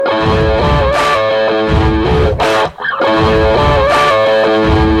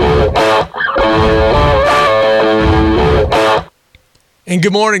And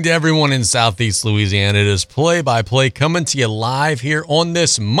good morning to everyone in Southeast Louisiana. It is Play-by-Play coming to you live here on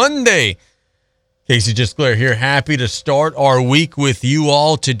this Monday. Casey Gisclair here, happy to start our week with you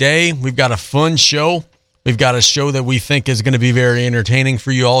all today. We've got a fun show. We've got a show that we think is going to be very entertaining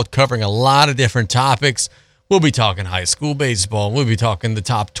for you all, covering a lot of different topics. We'll be talking high school baseball. We'll be talking the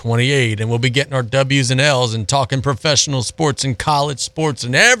top 28, and we'll be getting our W's and L's and talking professional sports and college sports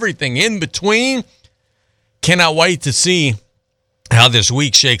and everything in between. Cannot wait to see how this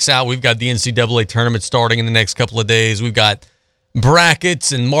week shakes out. We've got the NCAA tournament starting in the next couple of days. We've got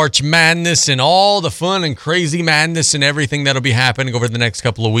brackets and March Madness and all the fun and crazy madness and everything that'll be happening over the next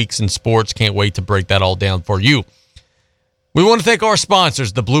couple of weeks in sports. Can't wait to break that all down for you. We want to thank our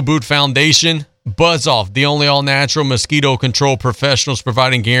sponsors, the Blue Boot Foundation, Buzz Off, the only all-natural mosquito control professionals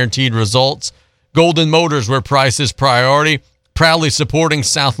providing guaranteed results, Golden Motors, where price is priority, proudly supporting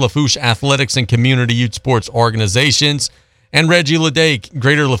South Lafourche athletics and community youth sports organizations, and Reggie Leday,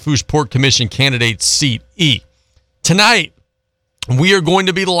 Greater Lafourche Port Commission candidate, Seat E. Tonight, we are going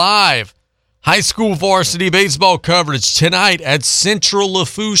to be live. High school varsity baseball coverage tonight at Central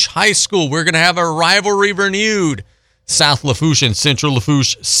Lafourche High School. We're going to have a rivalry renewed. South Lafourche and Central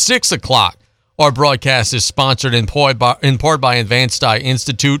Lafourche, 6 o'clock. Our broadcast is sponsored in part by Advanced Eye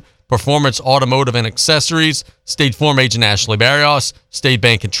Institute, Performance Automotive and Accessories, State Farm agent Ashley Barrios, State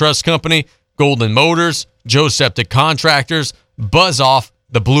Bank and Trust Company, Golden Motors, Joe Septic Contractors, Buzz Off,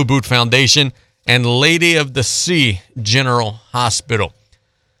 the Blue Boot Foundation, and Lady of the Sea General Hospital.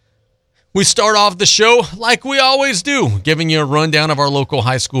 We start off the show like we always do, giving you a rundown of our local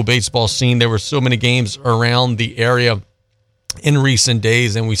high school baseball scene. There were so many games around the area in recent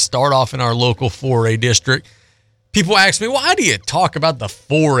days, and we start off in our local 4A district. People ask me, why do you talk about the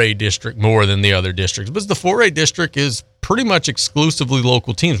 4A district more than the other districts? Because the 4A district is pretty much exclusively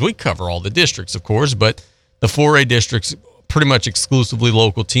local teams. We cover all the districts, of course, but the 4A district's pretty much exclusively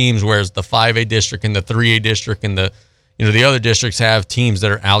local teams, whereas the 5A district and the 3A district and the other districts have teams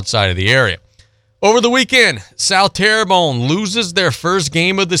that are outside of the area. Over the weekend, South Terrebonne loses their first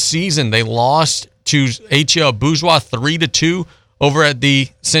game of the season. They lost to HL Bourgeois 3-2 over at the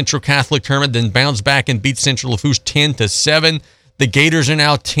Central Catholic Tournament, then bounced back and beat Central Lafourche 10-7. The Gators are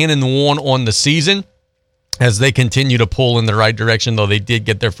now 10-1 on the season as they continue to pull in the right direction, though they did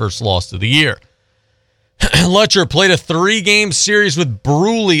get their first loss of the year. Lutcher played a 3-game series with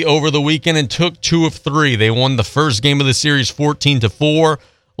Bruley over the weekend and took 2 of 3. They won the first game of the series 14-4,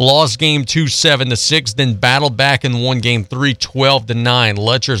 lost game 2 7-6, then battled back and won game 3 12-9.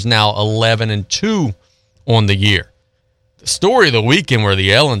 Lutcher's now 11-2 on the year. The story of the weekend were the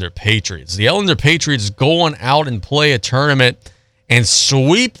Ellender Patriots. The Ellender Patriots going out and play a tournament and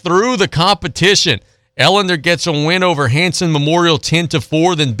sweep through the competition. Ellender gets a win over Hanson Memorial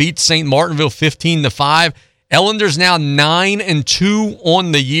 10-4, then beats St. Martinville 15-5. Ellender's now 9-2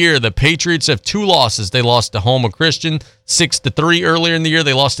 on the year. The Patriots have 2 losses. They lost to Houma Christian 6-3 earlier in the year.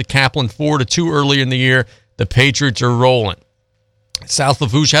 They lost to Kaplan 4-2 earlier in the year. The Patriots are rolling. South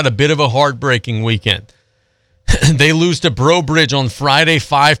Lafourche had a bit of a heartbreaking weekend. They lose to Brobridge on Friday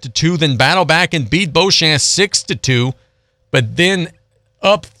 5-2, then battle back and beat Beauchamp 6-2, but then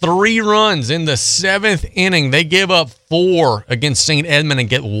up 3 runs in the 7th inning. They give up 4 against St. Edmund and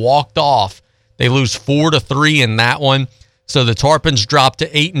get walked off. They lose 4-3 in that one. So the Tarpons drop to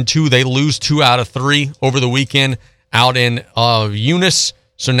 8-2. They lose 2 out of 3 over the weekend out in Eunice.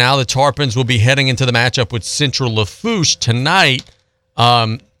 So now the Tarpons will be heading into the matchup with Central Lafourche tonight,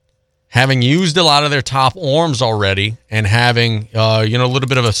 having used a lot of their top arms already and having a little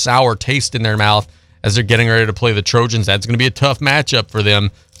bit of a sour taste in their mouth as they're getting ready to play the Trojans. That's going to be a tough matchup for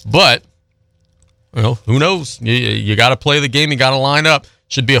them. But, who knows? You got to play the game. You got to line up.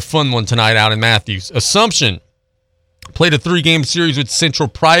 Should be a fun one tonight out in Matthews. Assumption played a 3-game series with Central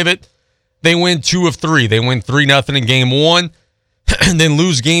Private. They win 2 of 3. They win 3-0 in game 1, and then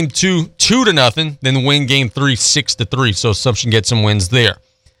lose game 2 2-0, then win game 3 6-3. So Assumption gets some wins there.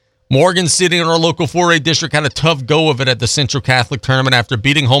 Morgan City in our local 4A district had a tough go of it at the Central Catholic Tournament after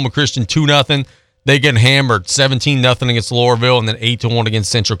beating Houma Christian 2-0. They get hammered 17-0 against Laurelville and then 8-1 against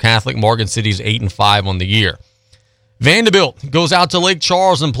Central Catholic. Morgan City's 8-5 on the year. Vanderbilt goes out to Lake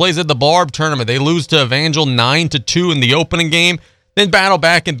Charles and plays at the Barb Tournament. They lose to Evangel 9-2 in the opening game, then battle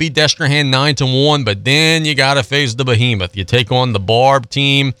back and beat Destrehan 9-1. But then you got to face the Behemoth. You take on the Barb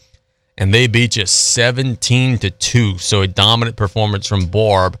team, and they beat you 17-2. So a dominant performance from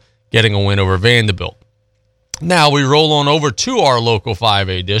Barb, getting a win over Vanderbilt. Now we roll on over to our local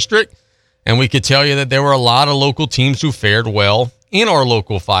 5A district, and we could tell you that there were a lot of local teams who fared well in our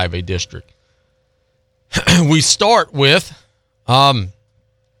local 5A district. We start with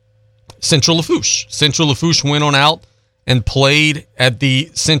Central Lafourche. Central Lafourche went on out and played at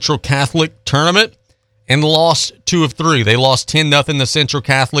the Central Catholic tournament and lost 2 of 3. They lost 10-0 to Central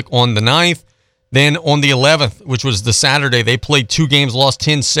Catholic on the 9th. Then on the 11th, which was the Saturday, they played 2 games, lost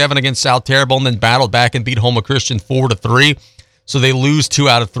 10-7 against South Terrebonne, then battled back and beat Houma Christian 4-3. So they lose 2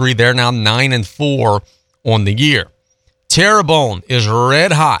 out of 3. They're now 9-4 on the year. Terrebonne is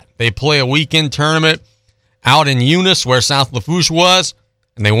red hot. They play a weekend tournament out in Eunice, where South Lafourche was,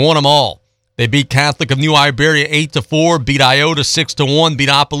 and they won them all. They beat Catholic of New Iberia 8-4, beat Iota 6-1, beat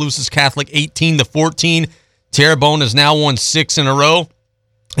Opelousas Catholic 18-14. Terrebonne has now won 6 in a row,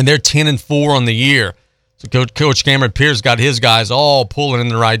 and they're 10-4 on the year. So Coach Cameron Pierce got his guys all pulling in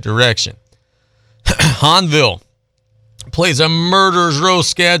the right direction. Hahnville plays a murderer's row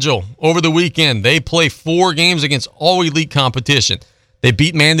schedule over the weekend. They play 4 games against all elite competition. They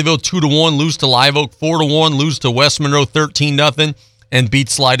beat Mandeville 2-1, lose to Live Oak 4-1, lose to West Monroe 13-0, and beat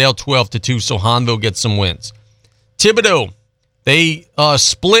Slidell 12-2, so Hahnville gets some wins. Thibodaux, they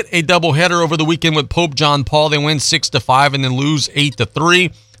split a doubleheader over the weekend with Pope John Paul. They win 6-5 and then lose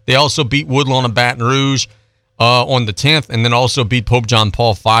 8-3. They also beat Woodlawn and Baton Rouge on the 10th, and then also beat Pope John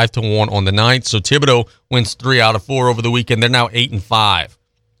Paul 5-1 on the 9th. So Thibodaux wins 3 out of 4 over the weekend. They're now 8-5.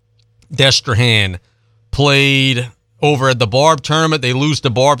 Destrehan played over at the Barb tournament. They lose to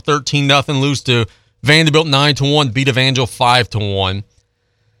Barb 13-0, lose to Vanderbilt 9-1, beat Evangel 5-1.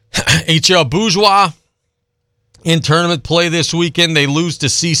 HL Bourgeois in tournament play this weekend. They lose to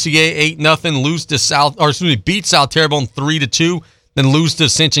CCA 8-0, lose to beat South Terrebonne 3-2, then lose to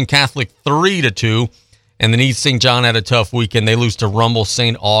Ascension Catholic 3-2. And then East St. John had a tough weekend. They lose to Rumble,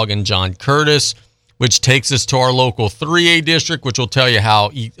 St. Aug, and John Curtis, which takes us to our local 3A district, which will tell you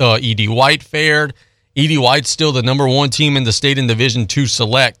how E.D. White fared. E.D. White's still the number 1 team in the state in Division II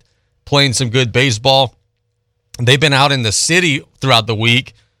Select, playing some good baseball. They've been out in the city throughout the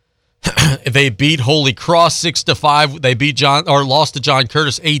week. They beat Holy Cross 6-5. They lost to John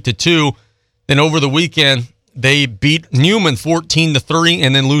Curtis 8-2. Then over the weekend, they beat Newman 14-3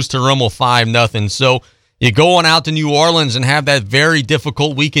 and then lose to Rummel 5-0. So you go on out to New Orleans and have that very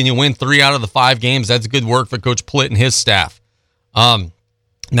difficult weekend. You win 3 out of the 5 games. That's good work for Coach Plitt and his staff.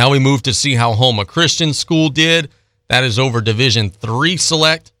 Now we move to see how Houma Christian School did. That is over Division III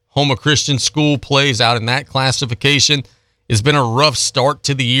Select. Houma Christian School plays out in that classification. It's been a rough start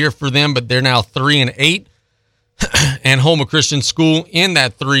to the year for them, but they're now 3-8. And Houma Christian School in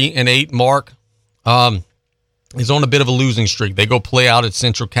that 3-8 mark is on a bit of a losing streak. They go play out at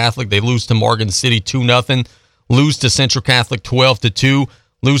Central Catholic. They lose to Morgan City 2-0, lose to Central Catholic 12-2,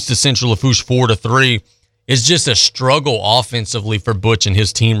 lose to Central Lafourche 4-3. It's just a struggle offensively for Butch and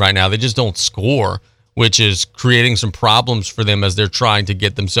his team right now. They just don't score, which is creating some problems for them as they're trying to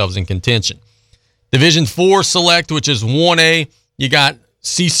get themselves in contention. Division IV Select, which is 1A, you got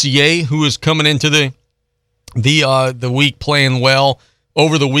CCA, who is coming into the week playing well.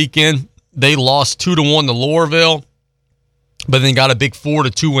 Over the weekend, they lost 2-1 to Lorville, but then got a big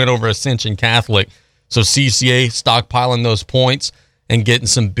 4-2 win over Ascension Catholic. So CCA stockpiling those points and getting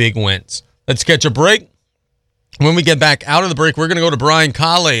some big wins. Let's catch a break. When we get back out of the break, we're going to go to Brian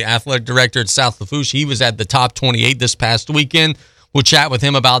Callais, athletic director at South Lafourche. He was at the top 28 this past weekend. We'll chat with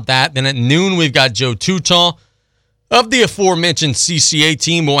him about that. Then at noon, we've got Joe Teuton of the aforementioned CCA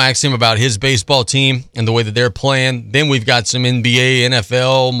team. We'll ask him about his baseball team and the way that they're playing. Then we've got some NBA,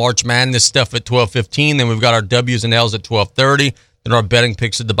 NFL, March Madness stuff at 12:15. Then we've got our W's and L's at 12:30. Then our betting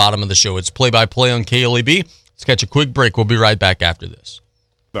picks at the bottom of the show. It's play-by-play on KLEB. Let's catch a quick break. We'll be right back after this.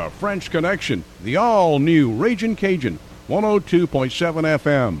 The French Connection, the all-new Ragin' Cajun, 102.7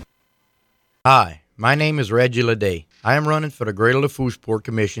 FM. Hi, my name is Reggie Leday. I am running for the Greater Lafourche Port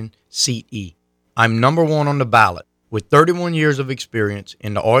Commission, Seat E. I'm number 1 on the ballot with 31 years of experience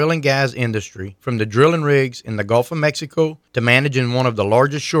in the oil and gas industry, from the drilling rigs in the Gulf of Mexico to managing one of the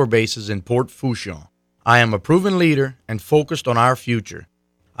largest shore bases in Port Fourchon. I am a proven leader and focused on our future.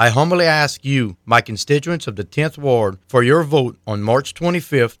 I humbly ask you, my constituents of the 10th Ward, for your vote on March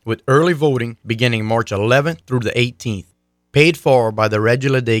 25th with early voting beginning March 11th through the 18th. Paid for by the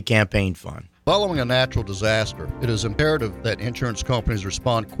Regula Day Campaign Fund. Following a natural disaster, it is imperative that insurance companies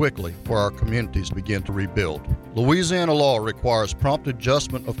respond quickly for our communities to begin to rebuild. Louisiana law requires prompt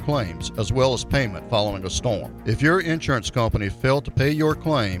adjustment of claims as well as payment following a storm. If your insurance company failed to pay your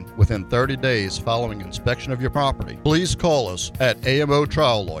claim within 30 days following inspection of your property, please call us at AMO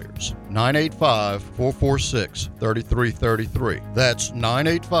Trial Lawyers, 985-446-3333. That's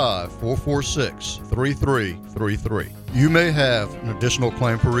 985-446-3333. You may have an additional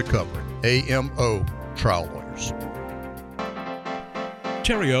claim for recovery. AMO Trial Lawyers.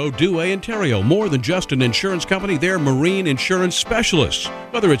 Terrio, Douay, and Terrio, more than just an insurance company, they're marine insurance specialists.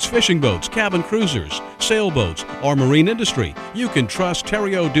 Whether it's fishing boats, cabin cruisers, sailboats, or marine industry, you can trust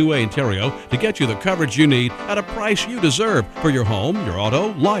Terrio, Douay, and Terrio to get you the coverage you need at a price you deserve for your home, your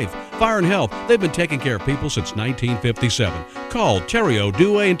auto, life, fire, and health. They've been taking care of people since 1957. Call Terrio,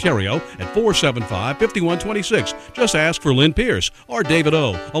 Douay, and Terrio at 475-5126. Just ask for Lynn Pierce or David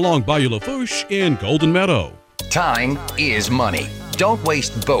O. along Bayou Lafourche in Golden Meadow. Time is money. Don't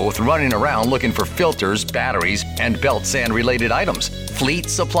waste both running around looking for filters, batteries, and belt sand related items. Fleet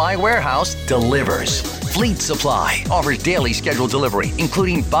Supply Warehouse delivers. Fleet Supply offers daily scheduled delivery,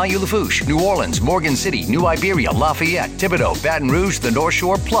 including Bayou Lafourche, New Orleans, Morgan City, New Iberia, Lafayette, Thibodaux, Baton Rouge, the North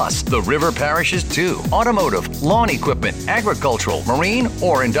Shore, plus the river parishes too. Automotive, lawn equipment, agricultural, marine,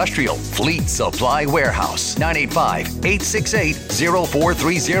 or industrial. Fleet Supply Warehouse,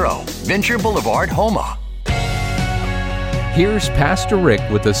 985-868-0430. Venture Boulevard, Houma. Here's Pastor Rick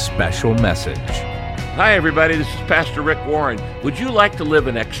with a special message. Hi, everybody. This is Pastor Rick Warren. Would you like to live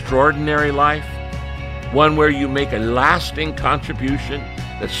an extraordinary life? One where you make a lasting contribution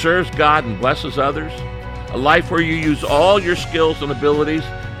that serves God and blesses others? A life where you use all your skills and abilities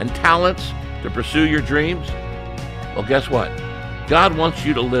and talents to pursue your dreams? Well, guess what? God wants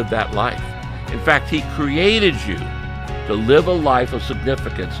you to live that life. In fact, He created you to live a life of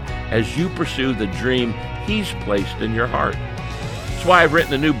significance as you pursue the dream He's placed in your heart. That's why I've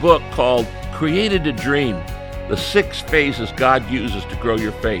written a new book called Created to Dream, the 6 phases God uses to grow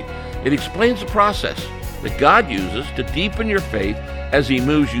your faith. It explains the process that God uses to deepen your faith as He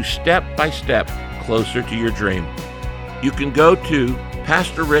moves you step by step closer to your dream. You can go to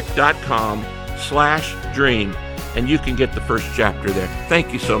pastorrick.com/dream and you can get the first chapter there.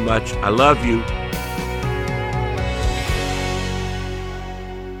 Thank you so much. I love you.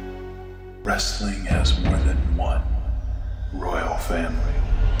 Wrestling has more than one royal family.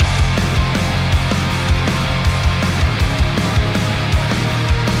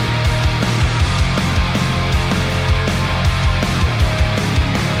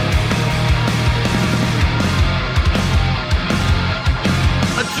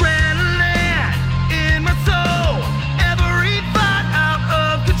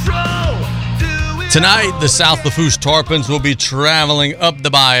 Tonight, the South Lafourche Tarpons will be traveling up the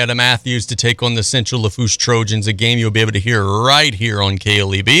bayou to Matthews to take on the Central Lafourche Trojans, a game you'll be able to hear right here on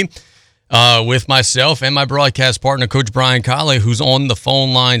KLEB with myself and my broadcast partner, Coach Brian Callais, who's on the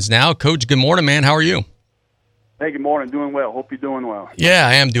phone lines now. Coach, good morning, man. How are you? Hey, good morning. Doing well. Hope you're doing well. Yeah,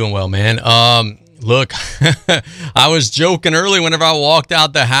 I am doing well, man. Look, I was joking early whenever I walked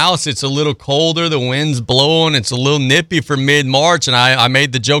out the house. It's a little colder. The wind's blowing. It's a little nippy for mid-March, and I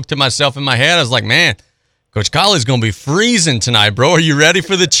made the joke to myself in my head. I was like, man, Coach Callais is going to be freezing tonight, bro. Are you ready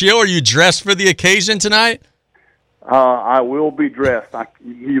for the chill? Are you dressed for the occasion tonight? I will be dressed.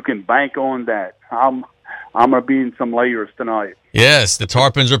 You can bank on that. I'm going to be in some layers tonight. Yes, the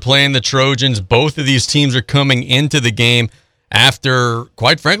Tarpons are playing the Trojans. Both of these teams are coming into the game after,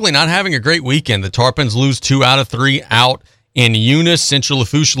 quite frankly, not having a great weekend. The Tarpons lose 2 out of 3 out in Eunice. Central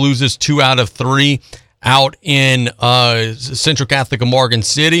Lafourche loses 2 out of 3 out in Central Catholic of Morgan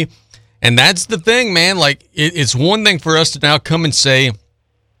City. And that's the thing, man. Like, it's one thing for us to now come and say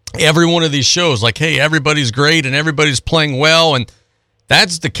every one of these shows, like, hey, everybody's great and everybody's playing well, and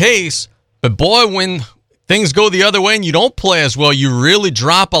that's the case. But, boy, when things go the other way and you don't play as well, you really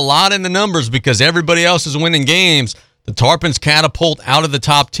drop a lot in the numbers because everybody else is winning games. The Tarpons catapult out of the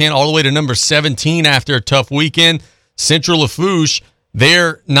top 10 all the way to number 17 after a tough weekend. Central Lafourche,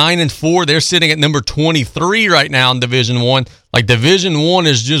 they're 9-4. They're sitting at number 23 right now in Division I. Like, Division I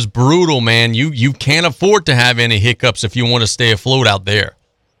is just brutal, man. You can't afford to have any hiccups if you want to stay afloat out there.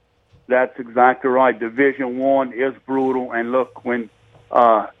 That's exactly right. Division I is brutal. And look, when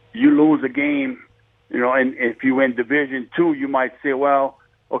you lose a game, and if you win Division II, you might say, well,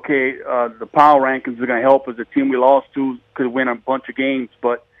 okay, the power rankings are going to help us. The team we lost to could win a bunch of games.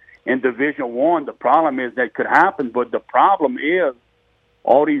 But in Division I, the problem is that could happen. But the problem is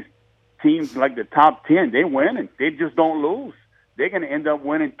all these teams like the top 10, they're winning. They just don't lose. They're going to end up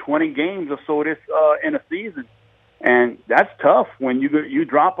winning 20 games or so this in a season. And that's tough. When you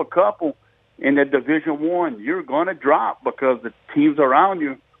drop a couple in the Division I, you're going to drop because the teams around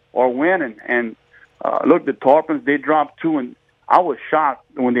you are winning. And look, the Tarpons, they dropped 2, and I was shocked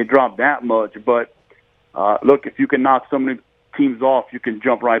when they dropped that much. But, look, if you can knock some of the teams off, you can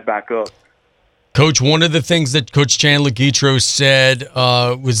jump right back up. Coach, one of the things that Coach Chandler Guitro said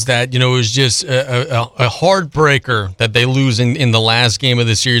was that, it was just a heartbreaker that they lose in the last game of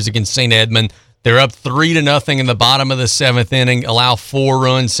the series against St. Edmund. They're up 3-0 in the bottom of the 7th inning, allow 4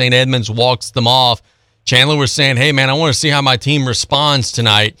 runs. St. Edmunds walks them off. Chandler was saying, hey, man, I want to see how my team responds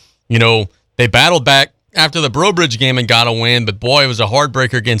tonight. You know, they battled back after the Brobridge game and got a win, but boy, it was a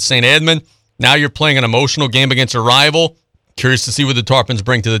heartbreaker against St. Edmund. Now you're playing an emotional game against a rival. Curious to see what the Tarpons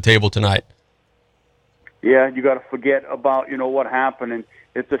bring to the table tonight. Yeah, you got to forget about, what happened. And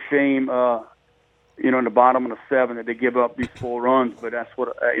it's a shame, in the bottom of the 7 that they give up these 4 runs. But that's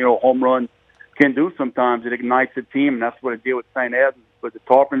what, home run can do sometimes. It ignites a team, and that's what it did with St. Edmund. But the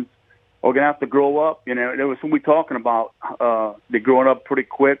Tarpons are going to have to grow up. It was what we're talking about. They're growing up pretty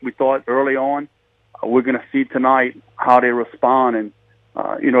quick. We thought early on. We're going to see tonight how they respond. And,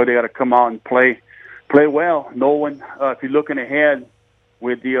 they got to come out and play well. Knowing if you're looking ahead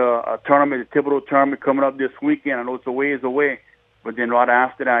with the tournament, the Thibodeau tournament coming up this weekend, I know it's a ways away, but then right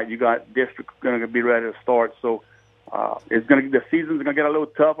after that, you got district going to be ready to start. So the season's going to get a little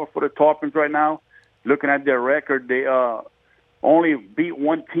tougher for the Tarpons right now. Looking at their record, they only beat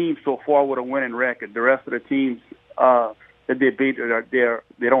one team so far with a winning record. The rest of the teams that they beat,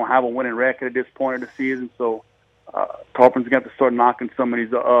 they don't have a winning record at this point of the season. So Tarpons going to have to start knocking some of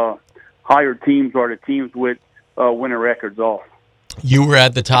these higher teams or the teams with winning records off. You were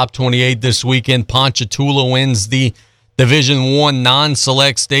at the top 28 this weekend. Ponchatoula wins the Division I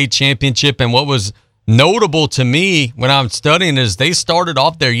non-select state championship. And what was notable to me when I'm studying is they started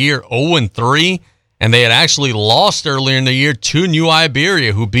off their year 0-3, and they had actually lost earlier in the year to New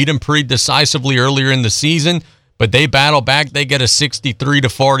Iberia, who beat them pretty decisively earlier in the season. But they battle back. They get a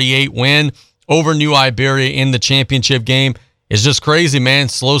 63-48 win over New Iberia in the championship game. It's just crazy, man.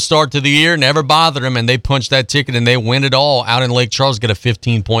 Slow start to the year, never bothered them, and they punch that ticket and they win it all out in Lake Charles, get a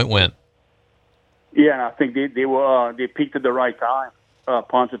 15-point win. Yeah, and I think they peaked at the right time,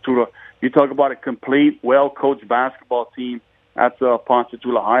 Ponchatoula. You talk about a complete, well-coached basketball team at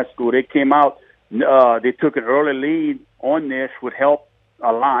Ponchatoula High School. They came out, they took an early lead on Nish, would help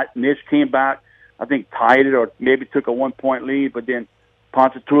a lot. Nish came back, I think tied it or maybe took a 1-point lead, but then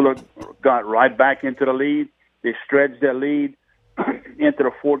Ponchatoula got right back into the lead. They stretched their lead into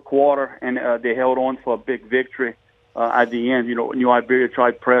the fourth quarter, and they held on for a big victory at the end. New Iberia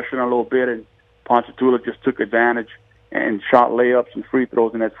tried pressuring a little bit, and Ponchatoula just took advantage and shot layups and free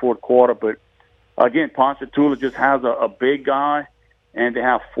throws in that fourth quarter. But, again, Ponchatoula just has a big guy, and they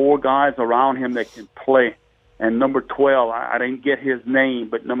have 4 guys around him that can play. And number 12, I didn't get his name,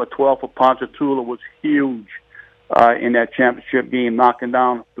 but number 12 for Ponchatoula was huge in that championship game, knocking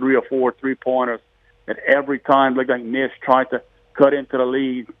down 3 or 4 3-pointers. That every time, like Nish tried to cut into the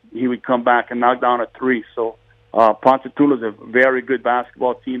lead, he would come back and knock down a 3. So Ponchatoula's a very good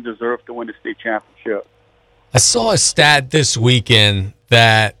basketball team, deserved to win the state championship. I saw a stat this weekend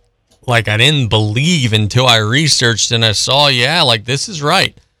that, I didn't believe until I researched, and I saw, this is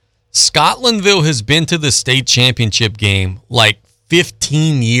right. Scotlandville has been to the state championship game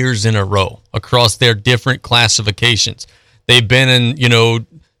 15 years in a row across their different classifications. They've been in,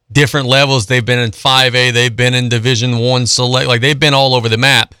 different levels. They've been in 5A. They've been in Division I select. They've been all over the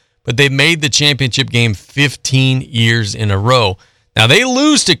map, but they made the championship game 15 years in a row. Now, they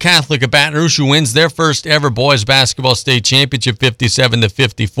lose to Catholic of Baton Rouge, who wins their first ever boys basketball state championship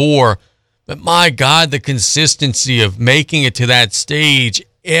 57-54. But my God, the consistency of making it to that stage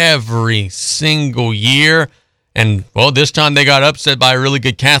every single year. And, this time they got upset by a really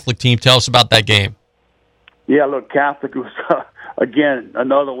good Catholic team. Tell us about that game. Yeah, look, Catholic was, again,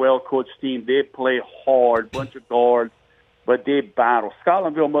 another well-coached team. They play hard, bunch of guards, but they battle.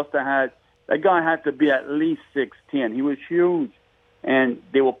 Scotlandville must have had, that guy had to be at least 6'10". He was huge, and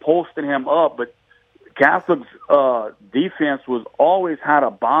they were posting him up, but Catholic's defense was always had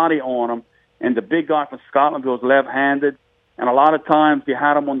a body on him, and the big guy from Scotlandville was left-handed, and a lot of times they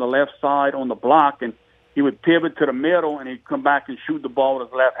had him on the left side on the block, and he would pivot to the middle, and he'd come back and shoot the ball with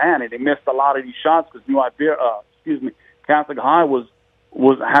his left hand. And they missed a lot of these shots because Catholic High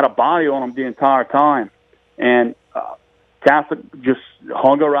had a body on him the entire time. And Catholic just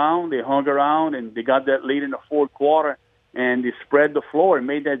hung around. They hung around, and they got that lead in the fourth quarter, and they spread the floor and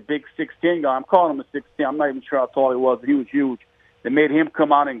made that big 6'10" guy. I'm calling him a 6'10". I'm not even sure how tall he was, but he was huge. They made him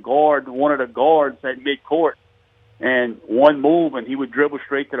come out and guard one of the guards at midcourt. And one move, and he would dribble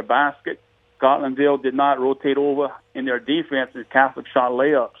straight to the basket. Scotlandville did not rotate over in their defense, and Catholic shot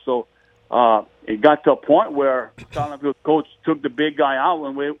layups. So it got to a point where Scotlandville's coach took the big guy out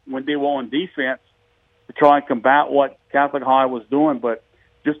when they were on defense to try and combat what Catholic High was doing. But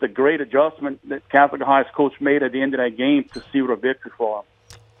just a great adjustment that Catholic High's coach made at the end of that game to seal a victory for him.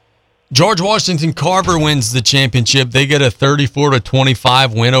 George Washington Carver wins the championship. They get a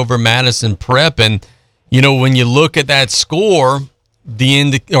 34-25 win over Madison Prep. And, when you look at that score,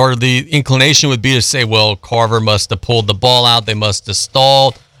 the inclination would be to say, well, Carver must have pulled the ball out. They must have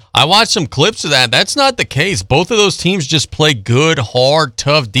stalled. I watched some clips of that. That's not the case. Both of those teams just play good, hard,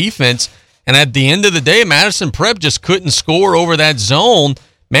 tough defense. And at the end of the day, Madison Prep just couldn't score over that zone.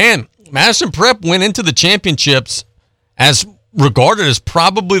 Man, Madison Prep went into the championships as regarded as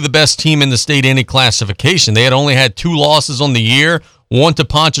probably the best team in the state any classification. They had only had 2 losses on the year, one to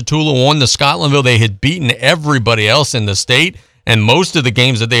Ponchatoula, one to Scotlandville. They had beaten everybody else in the state, and most of the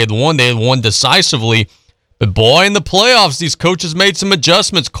games that they had won decisively. But boy, in the playoffs, these coaches made some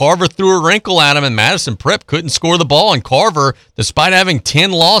adjustments. Carver threw a wrinkle at them, and Madison Prep couldn't score the ball. And Carver, despite having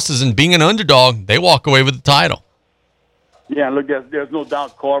 10 losses and being an underdog, they walk away with the title. Yeah, look, there's no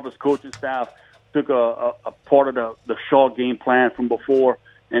doubt Carver's coaching staff took a part of the Shaw game plan from before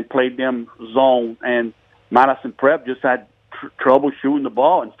and played them zone. And Madison Prep just had trouble shooting the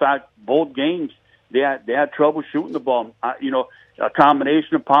ball. In fact, both games, they had trouble shooting the ball. A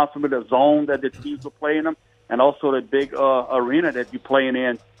combination of possibly the zone that the teams were playing them and also the big arena that you're playing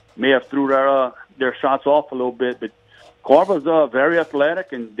in may have threw their shots off a little bit. But Carver's very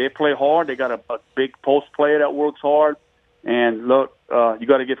athletic, and they play hard. They got a big post player that works hard. And look, you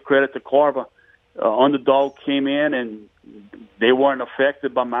got to give credit to Carver. Underdog came in, and they weren't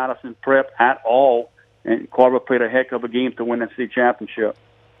affected by Madison Prep at all. And Carver played a heck of a game to win that state championship.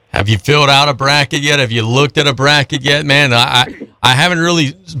 Have you filled out a bracket yet? Have you looked at a bracket yet? Man, I haven't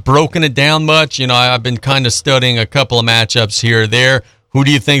really broken it down much. I've been kind of studying a couple of matchups here or there. Who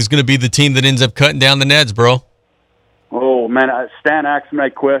do you think is going to be the team that ends up cutting down the Neds, bro? Oh, man, Stan asked me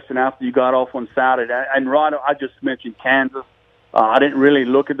that question after you got off on Saturday. And Rod, I just mentioned Kansas. I didn't really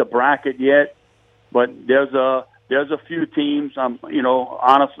look at the bracket yet, but there's a few teams. I'm going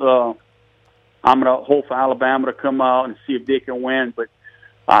to hope for Alabama to come out and see if they can win. But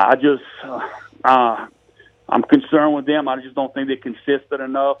I'm concerned with them. I just don't think they're consistent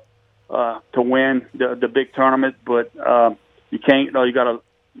enough to win the big tournament. But you can't. You got to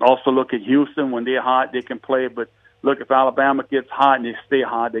also look at Houston. When they're hot, they can play. But look, if Alabama gets hot and they stay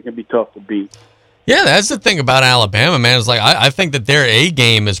hot, they can be tough to beat. Yeah, that's the thing about Alabama, man. It's like I think that their A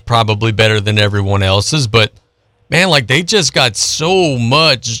game is probably better than everyone else's, but man, like they just got so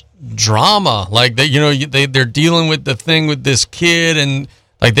much drama. Like they're dealing with the thing with this kid, and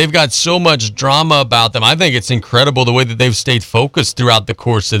like they've got so much drama about them. I think it's incredible the way that they've stayed focused throughout the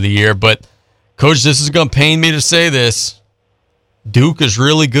course of the year. But Coach, this is going to pain me to say this. Duke is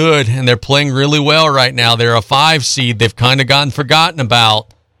really good, and they're playing really well right now. They're a 5 seed. They've kind of gotten forgotten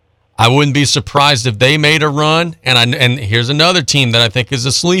about. I wouldn't be surprised if they made a run. And here's another team that I think is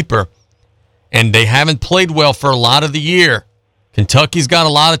a sleeper, and they haven't played well for a lot of the year. Kentucky's got a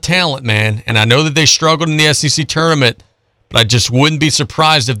lot of talent, man, and I know that they struggled in the SEC tournament, but I just wouldn't be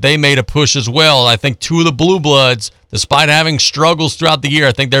surprised if they made a push as well. I think 2 of the Blue Bloods, despite having struggles throughout the year,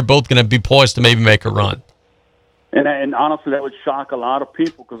 I think they're both going to be poised to maybe make a run. And honestly, that would shock a lot of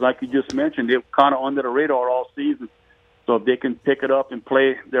people because, like you just mentioned, they're kind of under the radar all season. So if they can pick it up and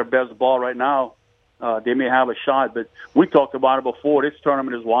play their best ball right now, they may have a shot. But we talked about it before. This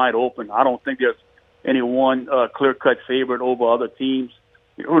tournament is wide open. I don't think there's any one clear-cut favorite over other teams,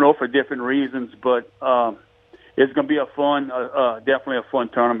 for different reasons. But it's going to be definitely a fun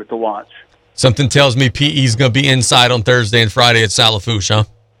tournament to watch. Something tells me PE's going to be inside on Thursday and Friday at Salafouche, huh?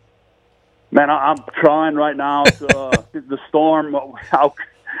 Man, I'm trying right now to the storm.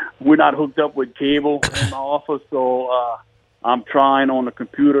 We're not hooked up with cable in my office, so I'm trying on the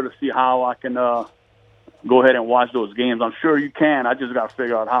computer to see how I can go ahead and watch those games. I'm sure you can. I just got to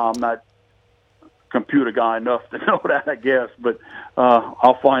figure out how. I'm not a computer guy enough to know that, I guess, but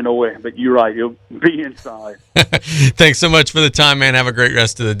I'll find a way. But you're right. You'll be inside. Thanks so much for the time, man. Have a great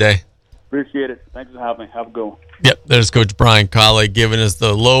rest of the day. Appreciate it. Thanks for having me. Have a good one. Yep, there's Coach Brian Callais giving us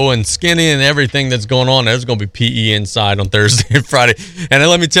the low and skinny and everything that's going on. There's going to be PE inside on Thursday and Friday. And then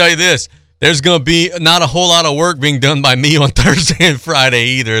let me tell you this, there's going to be not a whole lot of work being done by me on Thursday and Friday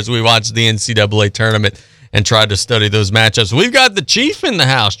either as we watch the NCAA tournament and try to study those matchups. We've got the Chief in the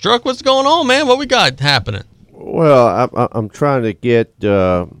house. Truck, what's going on, man? What we got happening? Well, I'm trying to get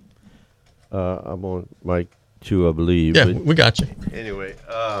I'm on mic 2, I believe. Yeah, we got you. Anyway,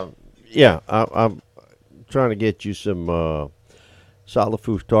 I'm trying to get you some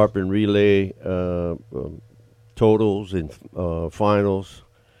Salafouche Tarpon Relay totals and finals.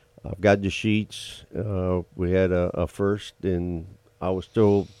 I've got the sheets. We had a first, and I was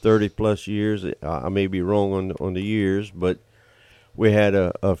told 30-plus years. I may be wrong on the years, but we had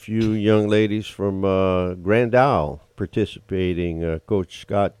a few young ladies from Grand Isle participating. Coach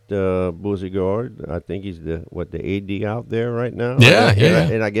Scott Buzigard, I think he's the AD out there right now. Yeah.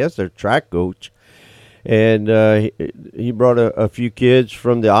 And I guess their track coach. And he brought a few kids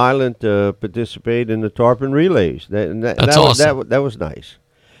from the island to participate in the Tarpon Relays. That's awesome. That was nice.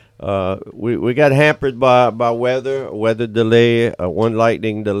 We got hampered by weather delay, one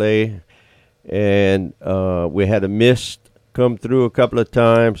lightning delay, and we had a mist come through a couple of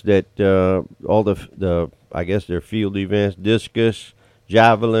times that all the I guess their field events, discus,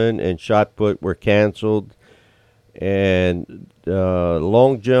 javelin, and shot put were canceled, and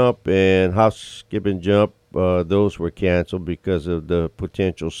long jump and house skipping jump, those were canceled because of the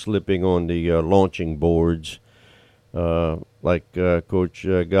potential slipping on the launching boards. Like Coach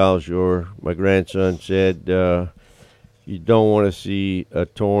Callais, my grandson, said, you don't want to see a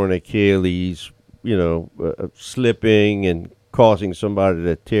torn Achilles, slipping and causing somebody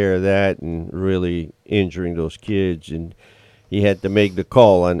to tear that and really injuring those kids. And he had to make the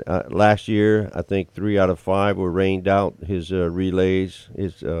call. And last year, I think 3 out of 5 were rained out, his relays,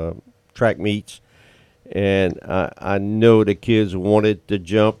 his track meets. And I know the kids wanted to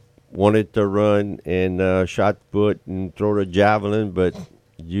jump, wanted to run and shot put and throw the javelin, but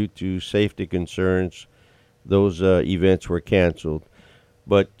due to safety concerns, those events were canceled.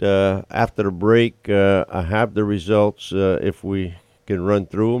 But after the break, I have the results if we can run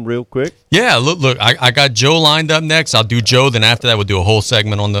through them real quick. Yeah, look, I got Joe lined up next. I'll do Joe, then after that we'll do a whole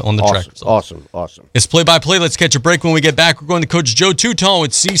segment on the track results. Awesome. It's play-by-play. Let's catch a break. When we get back, we're going to Coach Joe Teuton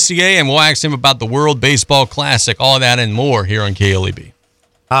with CCA, and we'll ask him about the World Baseball Classic, all that and more here on KLEB.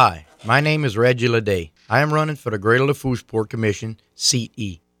 Hi, my name is Reggie Leday. I am running for the Greater Lafourche Commission, Seat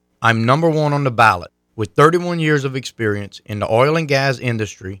E. I'm number 1 on the ballot with 31 years of experience in the oil and gas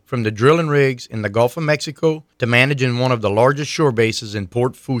industry, from the drilling rigs in the Gulf of Mexico to managing one of the largest shore bases in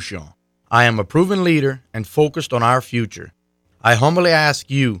Port Fourchon. I am a proven leader and focused on our future. I humbly ask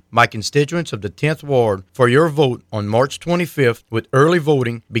you, my constituents of the 10th Ward, for your vote on March 25th with early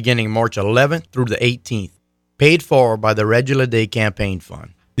voting beginning March 11th through the 18th, paid for by the Reggie Leday Campaign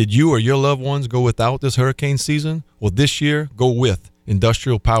Fund. Did you or your loved ones go without this hurricane season? Well, this year, go with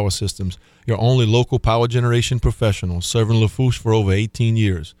Industrial Power Systems, your only local power generation professional, serving Lafourche for over 18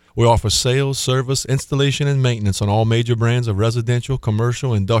 years. We offer sales, service, installation, and maintenance on all major brands of residential,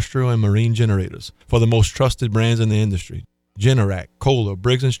 commercial, industrial, and marine generators for the most trusted brands in the industry. Generac, Kohler,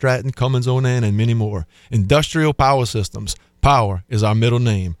 Briggs & Stratton, Cummins Onan, and many more. Industrial Power Systems. Power is our middle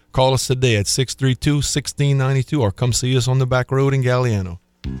name. Call us today at 632-1692 or come see us on the back road in Galliano.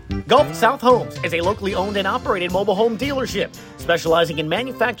 Gulf South Homes is a locally owned and operated mobile home dealership specializing in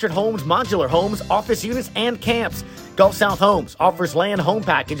manufactured homes, modular homes, office units, and camps. Gulf South Homes offers land home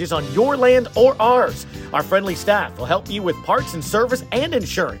packages on your land or ours. Our friendly staff will help you with parts and service and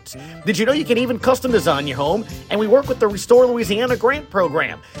insurance. Did you know you can even custom design your home? And we work with the Restore Louisiana grant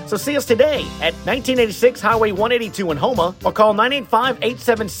program. So see us today at 1986 Highway 182 in Houma or call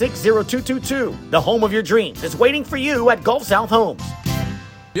 985-876-0222. The home of your dreams is waiting for you at Gulf South Homes.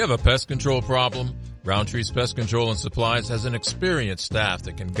 You have a pest control problem? Roundtree's Pest Control and Supplies has an experienced staff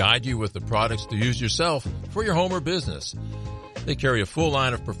that can guide you with the products to use yourself for your home or business. They carry a full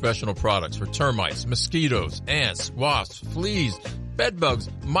line of professional products for termites, mosquitoes, ants, wasps, fleas, bedbugs,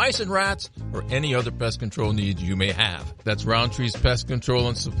 mice and rats, or any other pest control needs you may have. That's Roundtree's Pest Control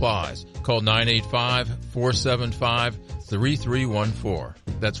and Supplies. Call 985-475-3314.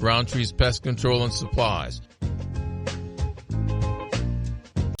 That's Roundtree's Pest Control and Supplies.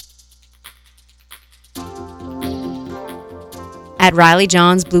 At Riley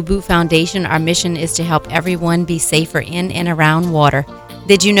John's Blue Boot Foundation, our mission is to help everyone be safer in and around water.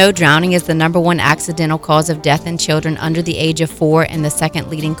 Did you know drowning is the #1 accidental cause of death in children under the age of 4 and the second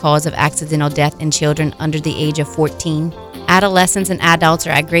leading cause of accidental death in children under the age of 14? Adolescents and adults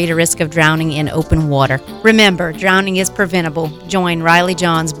are at greater risk of drowning in open water. Remember, drowning is preventable. Join Riley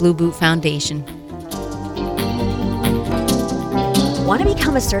John's Blue Boot Foundation. Want to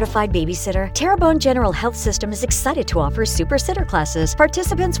become a certified babysitter? Terrebonne General Health System is excited to offer Super Sitter classes.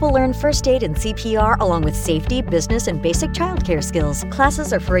 Participants will learn first aid and CPR along with safety, business, and basic childcare skills.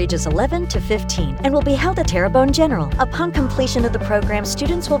 Classes are for ages 11 to 15 and will be held at Terrebonne General. Upon completion of the program,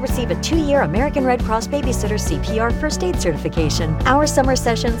 students will receive a 2-year American Red Cross Babysitter CPR first aid certification. Our summer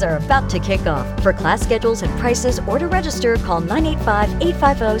sessions are about to kick off. For class schedules and prices or to register, call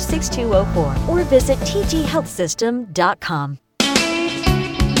 985-850-6204 or visit tghealthsystem.com.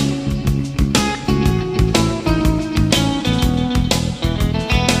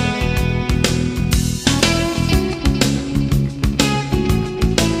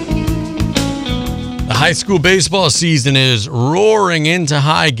 High school baseball season is roaring into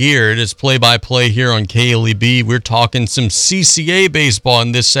high gear. It is play-by-play here on KLEB. We're talking some CCA baseball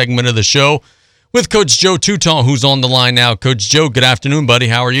in this segment of the show with Coach Joe Teuton, who's on the line now. Coach Joe, good afternoon, buddy.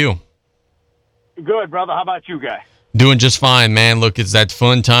 How are you? Good, brother. How about you guys? Doing just fine, man. Look, it's that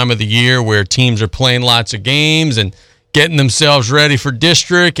fun time of the year where teams are playing lots of games, and getting themselves ready for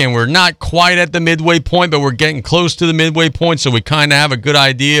district, and we're not quite at the midway point, but we're getting close to the midway point, so we kind of have a good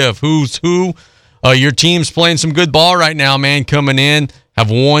idea of who's who. Your team's playing some good ball right now, man, coming in. Have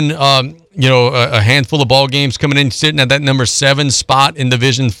won, a handful of ball games coming in, sitting at that number 7 spot in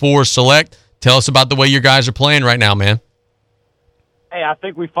Division 4 Select. Tell us about the way your guys are playing right now, man. Hey, I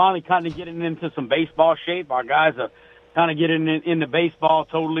think we finally kind of getting into some baseball shape. Our guys are kind of getting into baseball,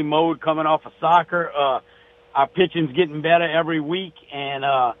 totally mode, coming off of soccer. Our pitching's getting better every week, and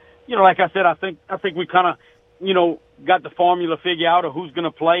like I said, I think we kind of got the formula figured out of who's going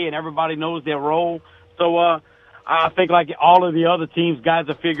to play, and everybody knows their role. So I think like all of the other teams, guys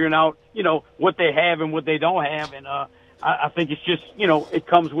are figuring out what they have and what they don't have, and I think it's just it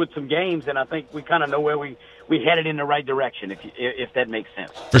comes with some games, and I think we kind of know where we headed in the right direction, if that makes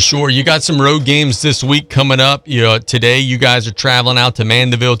sense. For sure. You got some road games this week coming up. Today you guys are traveling out to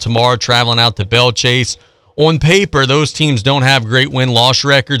Mandeville, tomorrow traveling out to Belle Chase. On paper, those teams don't have great win-loss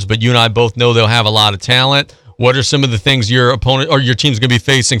records, but you and I both know they'll have a lot of talent. What are some of the things your opponent or your team's going to be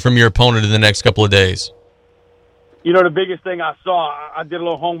facing from your opponent in the next couple of days? The biggest thing I saw, I did a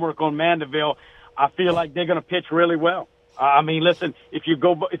little homework on Mandeville. I feel like they're going to pitch really well. Listen, if you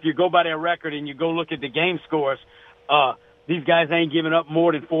go by their record and you go look at the game scores, these guys ain't giving up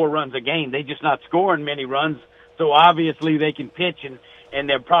more than 4 runs a game. They just not scoring many runs. So obviously they can pitch, and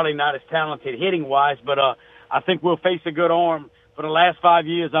they're probably not as talented hitting-wise, but I think we'll face a good arm. For the last 5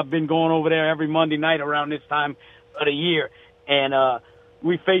 years, I've been going over there every Monday night around this time of the year, and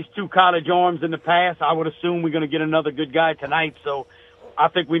we faced 2 college arms in the past. I would assume we're going to get another good guy tonight, so I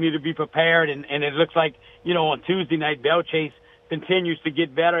think we need to be prepared, and it looks like, on Tuesday night, Belle Chase continues to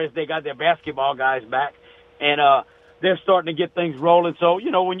get better as they got their basketball guys back, and they're starting to get things rolling. So,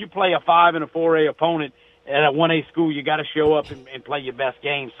 when you play a 5 and a 4A opponent at a 1A school, you got to show up and play your best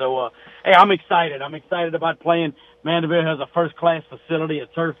game. So, hey, I'm excited. I'm excited about playing. Mandeville has a first-class facility, a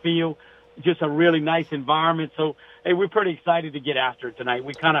turf field, just a really nice environment. So, hey, we're pretty excited to get after it tonight.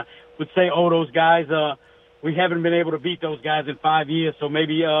 We kind of would say, those guys, we haven't been able to beat those guys in 5 years, so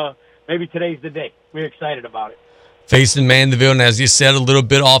maybe today's the day. We're excited about it. Facing Mandeville, and as you said, a little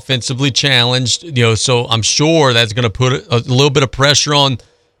bit offensively challenged, so I'm sure that's going to put a little bit of pressure on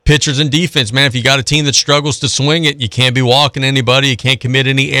pitchers and defense, man. If you got a team that struggles to swing it, you can't be walking anybody, you can't commit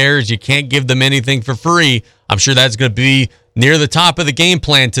any errors, you can't give them anything for free. I'm sure that's going to be near the top of the game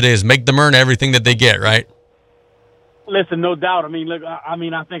plan today, is make them earn everything that they get, right? Listen, no doubt.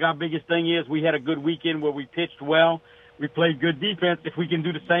 I think our biggest thing is we had a good weekend where we pitched well. We played good defense. If we can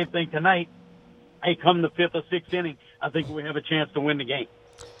do the same thing tonight, hey, come the 5th or 6th inning, I think we have a chance to win the game.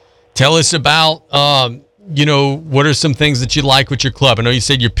 Tell us about, what are some things that you like with your club? I know you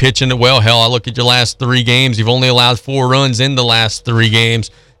said you're pitching it well. Hell, I look at your last 3 games. You've only allowed 4 runs in the last 3 games.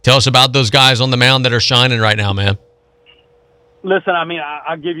 Tell us about those guys on the mound that are shining right now, man. Listen,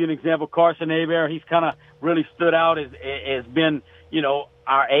 I'll give you an example. Carson Aber, he's kind of really stood out as been,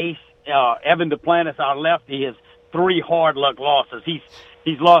 our ace. Evan Duplantis, our lefty, has 3 hard luck losses.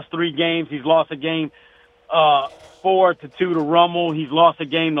 He's lost 3 games. He's lost a game 4-2 to Rummel. He's lost a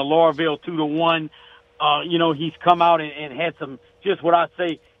game to Laurelville 2-1. He's come out and had some, just what I'd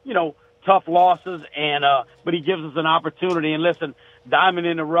say, tough losses, and but he gives us an opportunity. And listen, diamond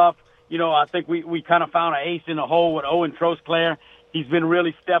in the rough, I think we kind of found an ace in the hole with Owen Trosclair. He's been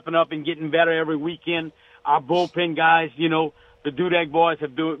really stepping up and getting better every weekend. Our bullpen guys, the Dudek boys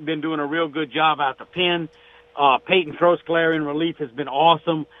have been doing a real good job out the pen. Peyton Trosclair in relief has been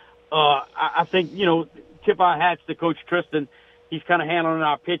awesome. I think, tip our hats to Coach Tristan. He's kind of handling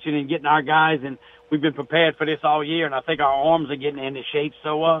our pitching and getting our guys, and we've been prepared for this all year, and I think our arms are getting into shape.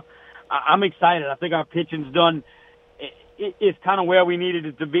 So I'm excited. I think our pitching's done. It's kind of where we needed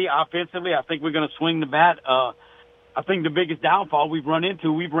it to be offensively. I think we're going to swing the bat. I think the biggest downfall we've ran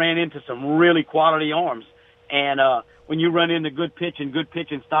into some really quality arms. And when you run into good pitching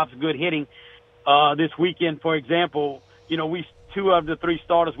stops good hitting. This weekend, for example, 2 of the 3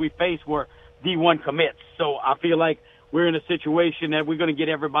 starters we faced were D1 commits. So I feel like we're in a situation that we're going to get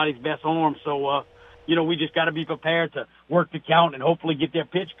everybody's best arm. So, we just got to be prepared to work the count and hopefully get their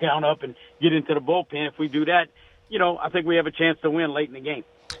pitch count up and get into the bullpen. If we do that, I think we have a chance to win late in the game.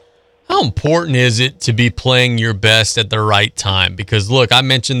 How important is it to be playing your best at the right time? Because, look, I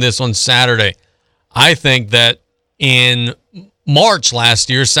mentioned this on Saturday. I think that in March last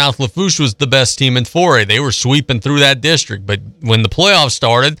year, South Lafourche was the best team in 4A. They were sweeping through that district. But when the playoffs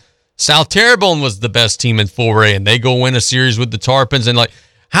started, South Terrebonne was the best team in 4A, and they go win a series with the Tarpons. And,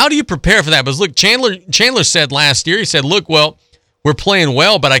 how do you prepare for that? Because, look, Chandler said last year, he said, look, well, we're playing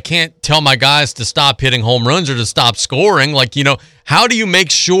well, but I can't tell my guys to stop hitting home runs or to stop scoring. How do you make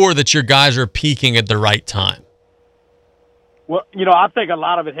sure that your guys are peaking at the right time? Well, I think a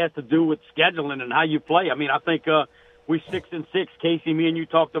lot of it has to do with scheduling and how you play. I mean, I think we're 6-6. Casey, me and you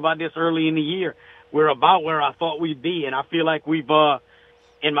talked about this early in the year. We're about where I thought we'd be, and I feel like we've,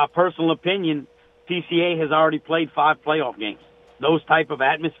 in my personal opinion, PCA has already played 5 playoff games. Those type of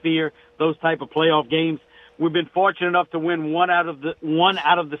atmosphere, those type of playoff games. We've been fortunate enough to win one out of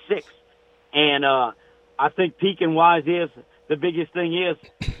the 6. And I think peaking-wise is the biggest thing is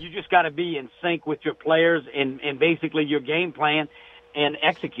you just got to be in sync with your players and basically your game plan and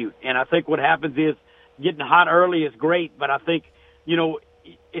execute. And I think what happens is getting hot early is great, but I think,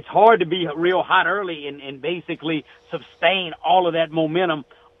 it's hard to be real hot early and basically sustain all of that momentum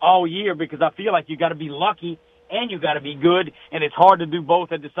all year, because I feel like you got to be lucky and you got to be good, and it's hard to do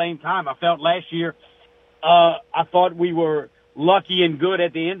both at the same time. I felt last year, I thought we were lucky and good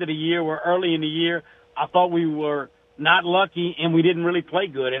at the end of the year, where early in the year I thought we were not lucky and we didn't really play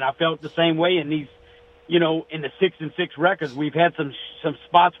good. And I felt the same way in these, in the 6-6 records. We've had some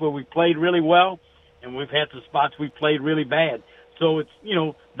spots where we played really well, and we've had some spots we played really bad. So it's,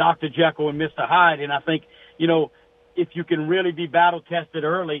 Dr. Jekyll and Mr. Hyde. And I think, if you can really be battle tested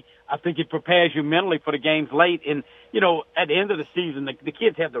early, I think it prepares you mentally for the games late. And, at the end of the season, the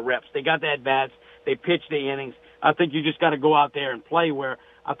kids have the reps. They got the at-bats. They pitch the innings. I think you just got to go out there and play, where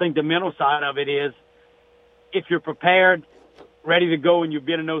I think the mental side of it is, if you're prepared, ready to go, and you've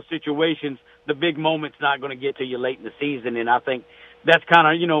been in those situations, the big moment's not going to get to you late in the season. And I think that's kind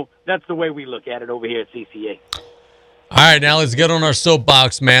of, that's the way we look at it over here at CCA. All right, now let's get on our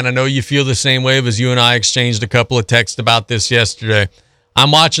soapbox, man. I know you feel the same way, as you and I exchanged a couple of texts about this yesterday.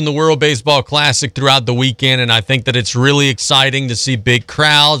 I'm watching the World Baseball Classic throughout the weekend, and I think that it's really exciting to see big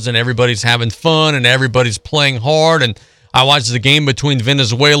crowds, and everybody's having fun, and everybody's playing hard. And I watched the game between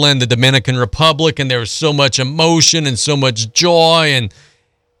Venezuela and the Dominican Republic, and there was so much emotion and so much joy, and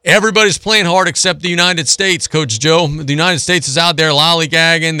everybody's playing hard except the United States, Coach Joe. The United States is out there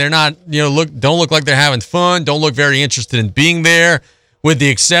lollygagging. They're not, don't look like they're having fun, don't look very interested in being there. With the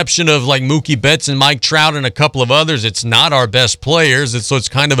exception of like Mookie Betts and Mike Trout and a couple of others, it's not our best players. So it's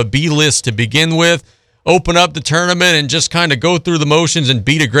kind of a B list to begin with. Open up the tournament and just kind of go through the motions and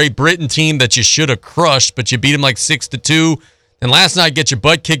beat a Great Britain team that you should have crushed, but you beat them like 6-2. And last night, get your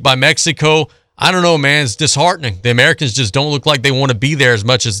butt kicked by Mexico. I don't know, man. It's disheartening. The Americans just don't look like they want to be there as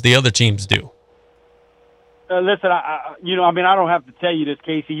much as the other teams do. Listen, I don't have to tell you this,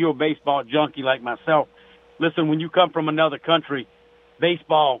 Casey. You're a baseball junkie like myself. Listen, when you come from another country,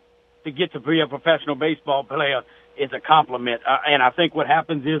 baseball, to get to be a professional baseball player is a compliment. And I think what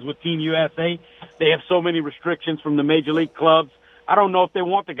happens is with Team USA, they have so many restrictions from the major league clubs. I don't know if they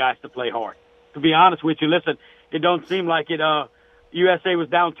want the guys to play hard. To be honest with you, listen, it don't seem like it. USA was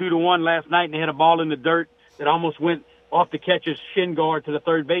down 2-1 last night, and they had a ball in the dirt that almost went off the catcher's shin guard to the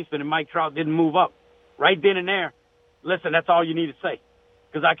third baseman, and Mike Trout didn't move up. Right then and there, listen, that's all you need to say.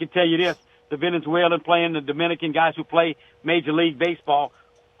 Because I can tell you this, the Venezuelan playing, the Dominican guys who play Major League Baseball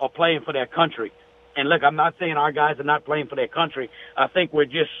are playing for their country. And look, I'm not saying our guys are not playing for their country. I think we're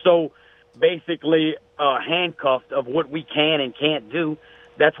just so basically handcuffed of what we can and can't do.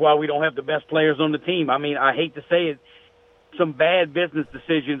 That's why we don't have the best players on the team. I mean, I hate to say it, some bad business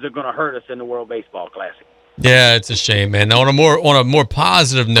decisions are going to hurt us in the World Baseball Classic. Yeah, it's a shame, man. Now, on a more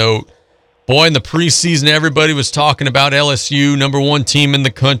positive note, boy, in the preseason, everybody was talking about LSU, number 1 team in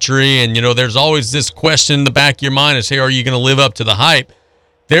the country, and there's always this question in the back of your mind is, hey, are you going to live up to the hype?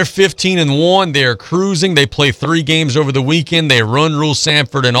 They're 15-1. They're cruising. They play 3 games over the weekend. They run Rule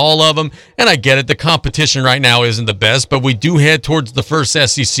Sanford in all of them. And I get it. The competition right now isn't the best, but we do head towards the first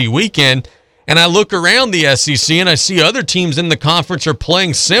SEC weekend. And I look around the SEC and I see other teams in the conference are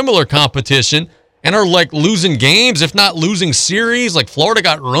playing similar competition and are like losing games, if not losing series. Like Florida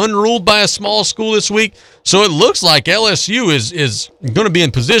got run ruled by a small school this week. So it looks like LSU is going to be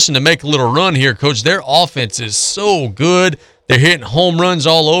in position to make a little run here, Coach. Their offense is so good. They're hitting home runs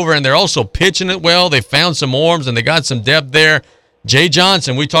all over, and they're also pitching it well. They found some arms, and they got some depth there. Jay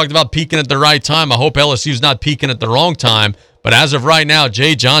Johnson, we talked about peaking at the right time. I hope LSU's not peaking at the wrong time. But as of right now,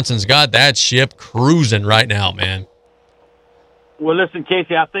 Jay Johnson's got that ship cruising right now, man. Well, listen,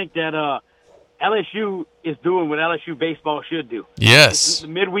 Casey, I think that LSU is doing what LSU baseball should do. Yes. The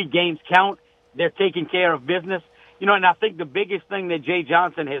midweek games count. They're taking care of business. And I think the biggest thing that Jay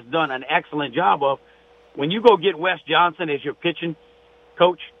Johnson has done an excellent job of, when you go get Wes Johnson as your pitching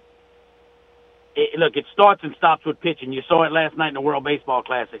coach, it starts and stops with pitching. You saw it last night in the World Baseball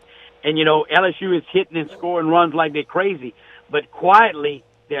Classic. And, LSU is hitting and scoring runs like they're crazy. But quietly,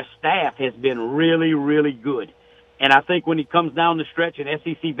 their staff has been really, really good. And I think when it comes down the stretch in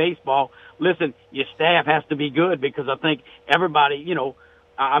SEC baseball, listen, your staff has to be good because I think everybody,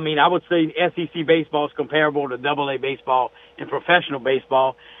 I mean, I would say SEC baseball is comparable to AA baseball and professional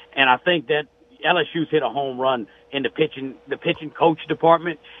baseball, and I think that LSU's hit a home run in the pitching coach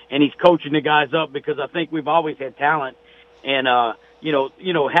department, and he's coaching the guys up because I think we've always had talent. And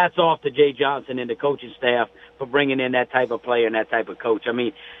hats off to Jay Johnson and the coaching staff for bringing in that type of player and that type of coach. I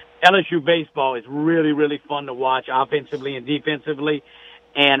mean, LSU baseball is really, really fun to watch offensively and defensively,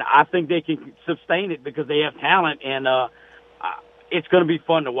 and I think they can sustain it because they have talent, and it's going to be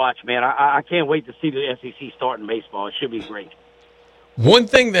fun to watch, man. I can't wait to see the SEC start in baseball. It should be great. One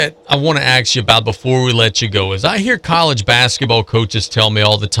thing that I want to ask you about before we let you go is I hear college basketball coaches tell me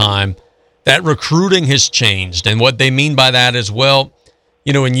all the time that recruiting has changed. And what they mean by that is, well,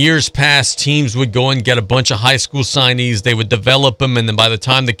 in years past, teams would go and get a bunch of high school signees. They would develop them, and then by the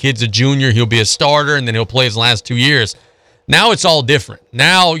time the kid's a junior, he'll be a starter, and then he'll play his last 2 years. Now it's all different.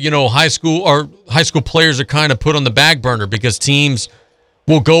 Now, high school players are kind of put on the back burner because teams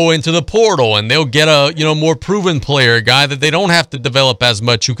will go into the portal and they'll get a more proven player, a guy that they don't have to develop as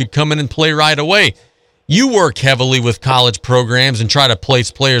much, who could come in and play right away. You work heavily with college programs and try to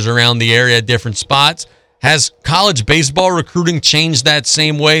place players around the area at different spots. Has college baseball recruiting changed that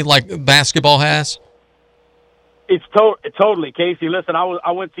same way like basketball has? It's totally, Casey. Listen,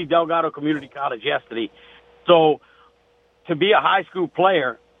 I went to see Delgado Community College yesterday. So to be a high school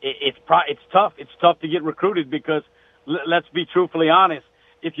player, it's tough. It's tough to get recruited because let's be truthfully honest.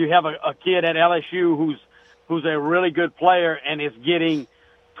 If you have a kid at LSU who's a really good player and is getting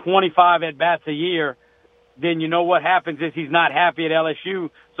 25 at-bats a year, then you know what happens is he's not happy at LSU,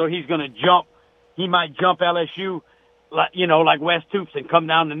 so he's going to jump. He might jump LSU, like West Toops, and come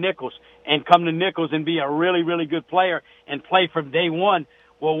down to Nichols and be a really, really good player and play from day one.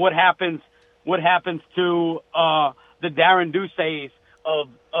 Well, what happens to the Darren Duce's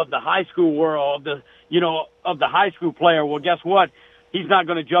of the high school world, of the high school player? Well, guess what? He's not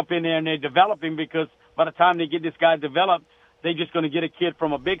going to jump in there and they're developing because by the time they get this guy developed, they're just going to get a kid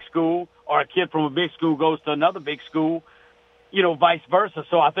from a big school, or a kid from a big school goes to another big school, vice versa.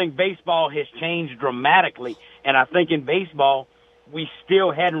 So I think baseball has changed dramatically. And I think in baseball, we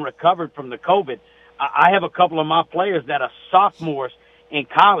still hadn't recovered from the COVID. I have a couple of my players that are sophomores in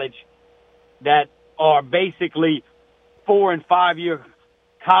college that are basically 4 and 5 year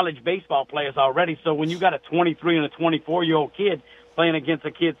college baseball players already. So when you got a 23 and a 24-year-old kid playing against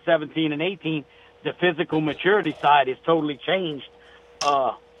a kid 17 and 18, the physical maturity side is totally changed.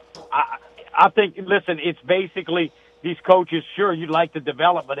 I think, listen, it's basically these coaches, sure, you'd like to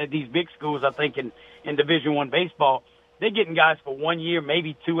develop, but at these big schools, I think in Division I baseball, they're getting guys for 1 year,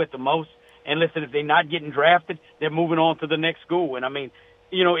 maybe 2 at the most. And listen, if they're not getting drafted, they're moving on to the next school. And I mean,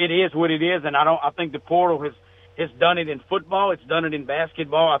 it is what it is. And I think the portal has done it in football. It's done it in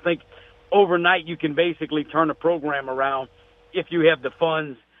basketball. I think overnight you can basically turn a program around if you have the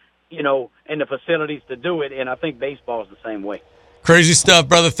funds, and the facilities to do it. And I think baseball is the same way. Crazy stuff,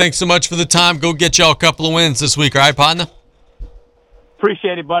 brother. Thanks so much for the time. Go get y'all a couple of wins this week. All right, partner?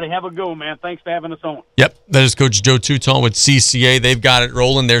 Appreciate it, buddy. Have a good one, man. Thanks for having us on. Yep, that is Coach Joe Teuton with CCA. They've got it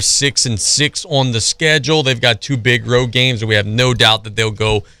rolling. They're 6-6 on the schedule. They've got 2 big road games, and we have no doubt that they'll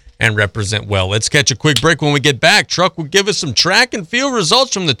go and represent well. Let's catch a quick break. When we get back, Truck will give us some track and field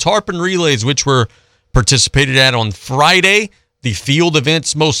results from the Tarpon Relays, which were participated at on Friday. The field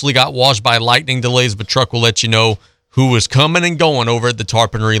events mostly got washed by lightning delays, but Truck will let you know who was coming and going over at the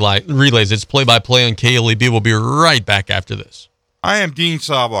Tarpon Relays. It's play-by-play on KLEB. We'll be right back after this. I am Dean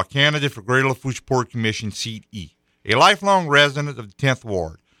Sava, candidate for Greater Lafourche Port Commission Seat E, a lifelong resident of the 10th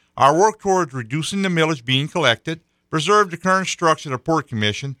Ward. Our work towards reducing the millage being collected, preserve the current structure of the Port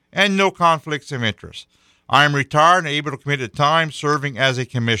Commission, and no conflicts of interest. I am retired and able to commit the time serving as a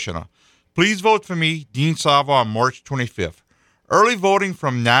commissioner. Please vote for me, Dean Sava, on March 25th. Early voting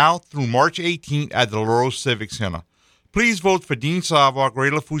from now through March 18th at the LaRose Civic Center. Please vote for Dean Sava,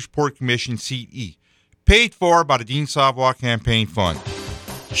 Greater Lafourche Port Commission Seat E. Paid for by the Dean Savoy Campaign Fund.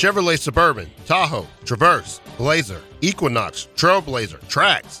 Chevrolet Suburban, Tahoe, Traverse, Blazer, Equinox, Trailblazer,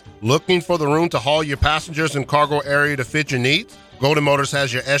 Trax. Looking for the room to haul your passengers and cargo area to fit your needs? Golden Motors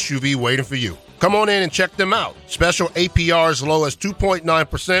has your SUV waiting for you. Come on in and check them out. Special APR as low as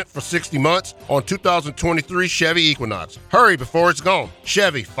 2.9% for 60 months on 2023 Chevy Equinox. Hurry before it's gone.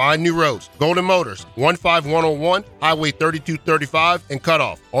 Chevy, find new roads. Golden Motors, 15101, Highway 3235, and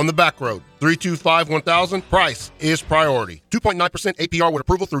Cutoff. On the back road, 325-1000. Price is priority. 2.9% APR with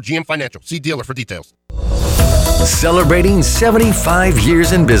approval through GM Financial. See dealer for details. Celebrating 75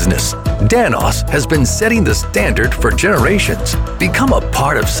 years in business, Danos has been setting the standard for generations. Become a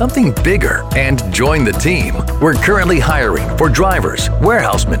part of something bigger and join the team. We're currently hiring for drivers,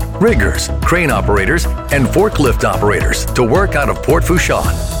 warehousemen, riggers, crane operators, and forklift operators to work out of Port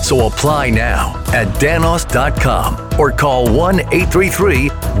Fourchon. So apply now at danos.com or call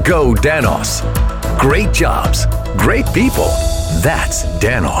 1-833-GO-DANOS. Great jobs, great people. That's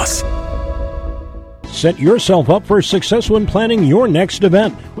Danos. Set yourself up for success when planning your next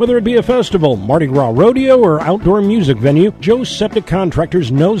event. Whether it be a festival, Mardi Gras rodeo, or outdoor music venue, Joe's Septic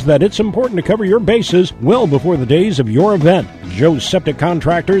Contractors knows that it's important to cover your bases well before the days of your event. Joe's Septic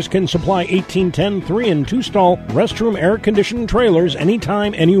Contractors can supply 1810 3 and 2 stall restroom air-conditioned trailers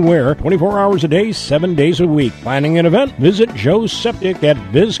anytime, anywhere, 24 hours a day, 7 days a week. Planning an event? Visit Joe's Septic at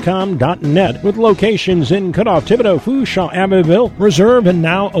bizcom.net with locations in Cutoff, Thibodaux, Fourchon, Abbeville, Reserve, and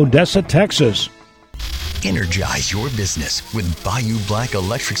now Odessa, Texas. Energize your business with Bayou Black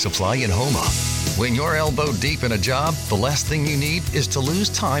Electric Supply in Houma. When you're elbow deep in a job, the last thing you need is to lose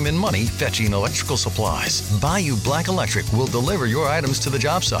time and money fetching electrical supplies. Bayou Black Electric will deliver your items to the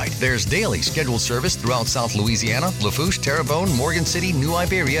job site. There's daily scheduled service throughout South Louisiana, Lafourche, Terrebonne, Morgan City, New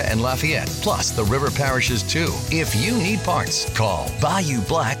Iberia, and Lafayette, plus the river parishes too. If you need parts, call Bayou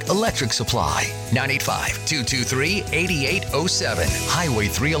Black Electric Supply, 985-223-8807, Highway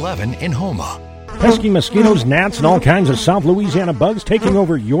 311 in Houma. Pesky mosquitoes, gnats, and all kinds of South Louisiana bugs taking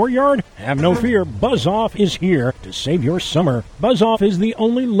over your yard? Have no fear, Buzz Off is here to save your summer. Buzz Off is the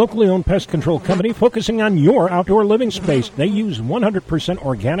only locally owned pest control company focusing on your outdoor living space. They use 100%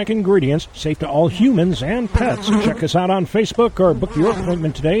 organic ingredients, safe to all humans and pets. Check us out on Facebook or book your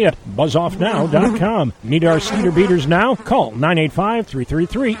appointment today at buzzoffnow.com. Need our skeeter beaters now? Call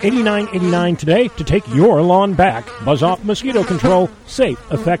 985-333-8989 today to take your lawn back. Buzz Off Mosquito Control. Safe,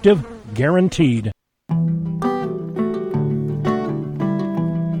 effective, guaranteed.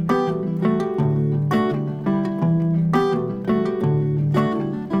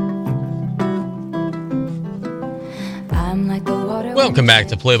 Welcome back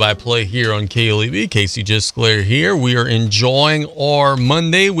to Play by Play here on KLEB. Casey Gisclair here. We are enjoying our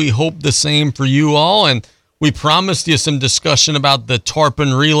Monday. We hope the same for you all. And we promised you some discussion about the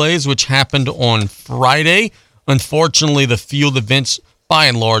Tarpon Relays, which happened on Friday. Unfortunately, the field events by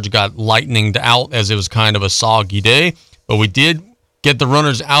and large got lightninged out as it was kind of a soggy day. But we did get the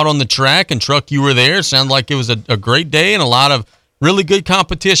runners out on the track, and Truck, you were there. Sounded like it was a great day and a lot of really good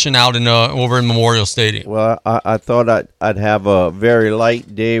competition out in over in Memorial Stadium. Well, I thought I'd have a very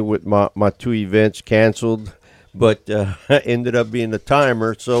light day with my two events canceled, but ended up being a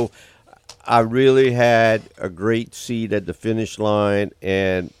timer. So I really had a great seat at the finish line,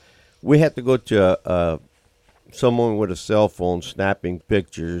 and we had to go to someone with a cell phone snapping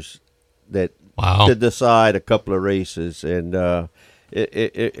pictures to decide a couple of races, and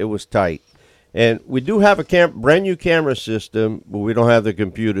it was tight. And we do have a brand new camera system, but we don't have the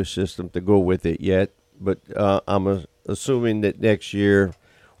computer system to go with it yet. But I'm assuming that next year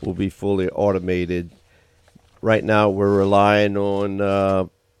will be fully automated. Right now we're relying on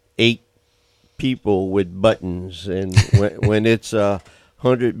 8 people with buttons, and when it's a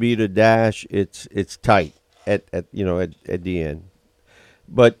 100-meter dash, it's tight at the end.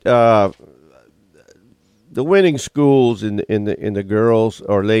 But the winning schools in the girls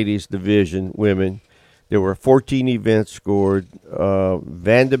or ladies division, women, there were 14 events scored.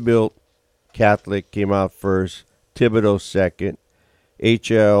 Vanderbilt Catholic came out first, Thibodaux second,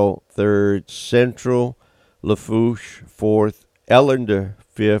 HL third, Central, Lafourche fourth, Ellender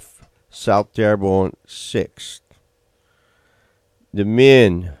fifth, South Terrebonne sixth. The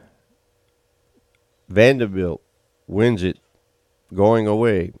men, Vanderbilt wins it going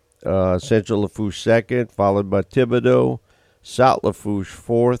away. Central Lafourche second, followed by Thibodaux, South Lafourche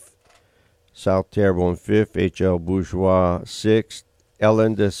fourth, South Terrebonne fifth, HL Bourgeois sixth,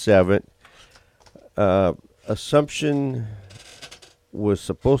 Ellender seventh. Assumption was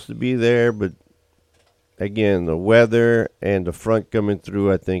supposed to be there, but again, the weather and the front coming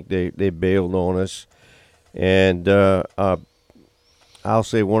through, I think they bailed on us. And I'll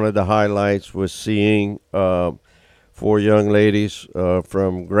say one of the highlights was seeing 4 young ladies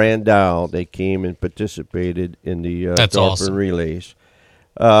from Grand Isle. They came and participated in the Tarpon Relays.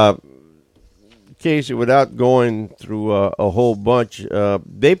 Casey, without going through a whole bunch,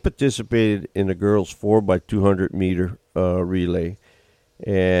 they participated in the girls' 4x200 meter relay,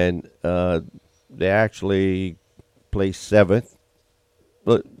 and they actually placed 7th.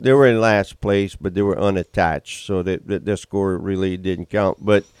 But they were in last place, but they were unattached, so their score really didn't count.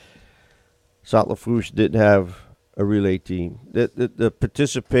 But South Lafourche didn't have a relay team. The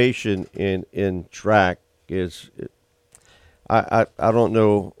participation in track is, I don't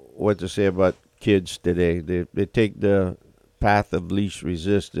know what to say about kids today. They take the path of least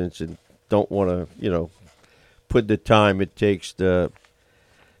resistance and don't want to, put the time it takes to.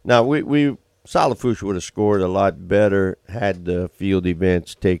 Now we Salafush would have scored a lot better had the field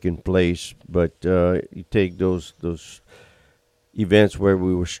events taken place, but you take those events where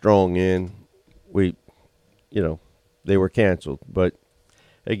we were strong in, they were canceled. But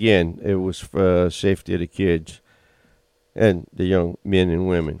again, it was for safety of the kids and the young men and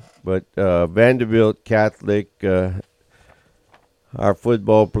women. But Vanderbilt Catholic, our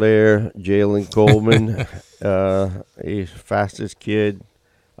football player, Jalen Coleman, he's fastest kid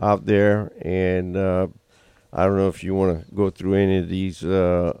out there. And I don't know if you want to go through any of these.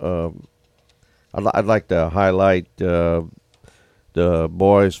 I'd like to highlight the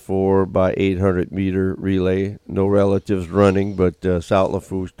boys 4x800 meter relay. No relatives running, but South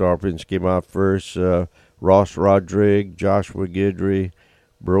Lafourche Tarpons came out first. Ross Rodrigue, Joshua Guidry,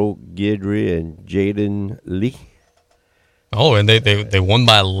 Bro Guidry, and Jaden Lee. Oh, and they won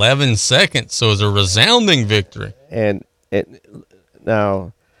by 11 seconds, so it was a resounding victory. And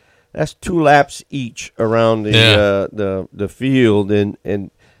now that's 2 laps each around the field, and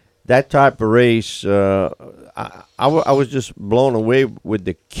that type of race, I was just blown away with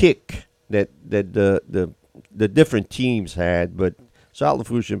the kick that the different teams had, but South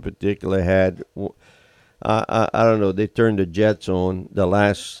Lafourche in particular had. I don't know. They turned the jets on the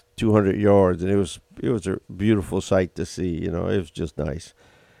last 200 yards, and it was a beautiful sight to see. It was just nice.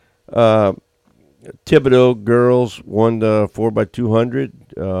 Thibodeau girls won the 4x200.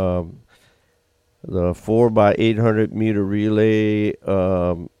 The 4x800 meter relay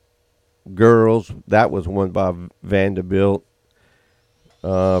girls, that was won by Vanderbilt.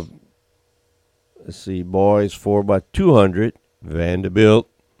 Let's see, boys 4x200, Vanderbilt.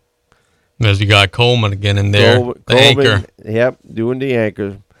 As you got Coleman again in there, the Coleman, anchor. Yep, doing the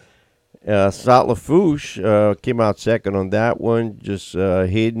anchor. South Lafourche came out second on that one. Just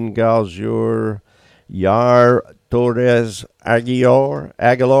Hayden Galzior, Yar Torres Aguilar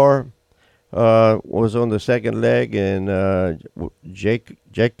was on the second leg, and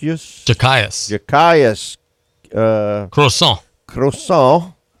Jacquias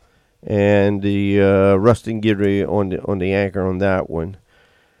Croissant, and the Rustin Guidry on the anchor on that one.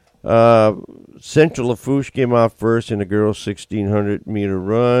 Central Lafourche came out first in the girls' 1,600 meter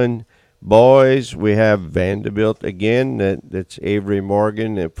run. Boys, we have Vanderbilt again. That's Avery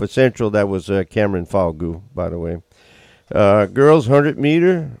Morgan. And for Central, that was Cameron Falgu, by the way. Girls' 100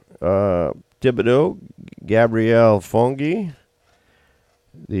 meter, Thibodeau, Gabrielle Fongi.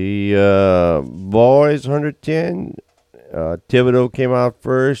 The boys' 110, Thibodeau came out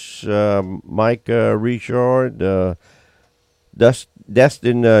first. Micah Richard,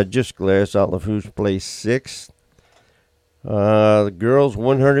 Destin Gisclair, South Lafourche placed 6th. The girls'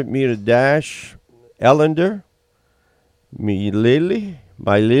 100 meter dash, Ellender, my Lily.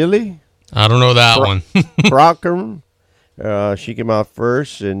 I don't know that one. Brockern, she came out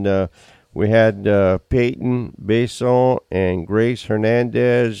first, and we had Peyton Besson and Grace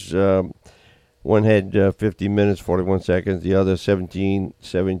Hernandez. One had 50 minutes, 41 seconds. The other 17,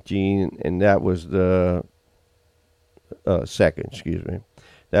 and that was the second. Excuse me.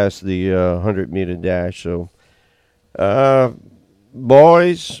 That's the 100 meter dash. So,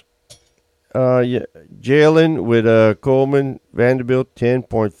 boys, Jalen with Coleman, Vanderbilt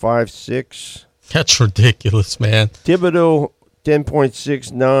 10.56. That's ridiculous, man. Thibodeau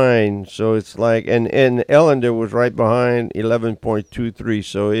 10.69. So it's like, and Ellender was right behind 11.23.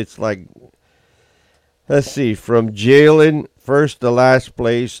 So it's like, let's see, from Jalen first to last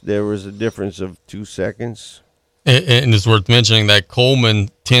place, there was a difference of 2 seconds. And it's worth mentioning that Coleman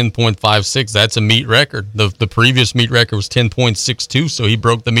 10.56. That's a meet record. The previous meet record was 10.62, so he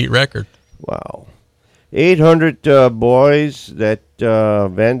broke the meet record. Wow. 800 boys that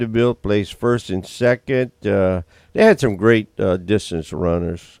Vanderbilt placed first and second. They had some great distance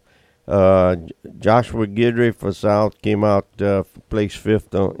runners. Joshua Guidry for South came out, placed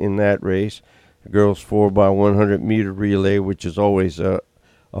 5th in that race. The girls 4x100 meter relay, which is always a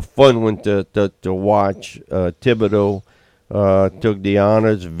fun one to watch. Thibodeau took the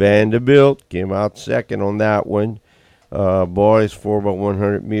honors. Vanderbilt came out second on that one. Boys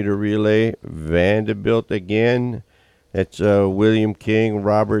 4x100 meter relay, Vanderbilt again. It's William King,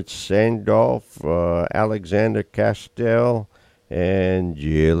 Robert Sandolph, Alexander Castell, and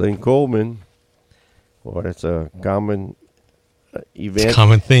Jalen Coleman. Boy, that's a common event. It's a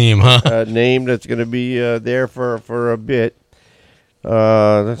common theme, huh? Name that's going to be there for a bit.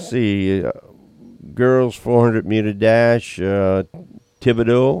 Let's see. Girls 400 meter dash,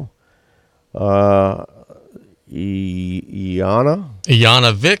 Thibodeau. Iana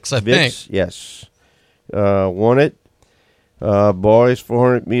Vicks, I think. Yes. Won it. Boys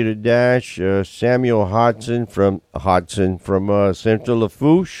 400-meter dash. Samuel Hodson from Central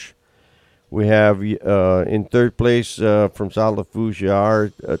Lafourche. We have in third place from South Lafourche,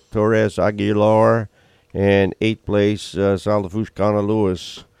 Yair Torres Aguilar, and eighth place South Lafourche, Connor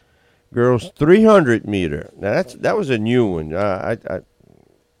Lewis. Girls 300-meter. Now that was a new one. I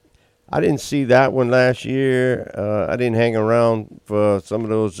didn't see that one last year. I didn't hang around for some of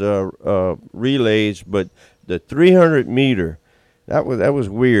those relays, but the 300-meter, that was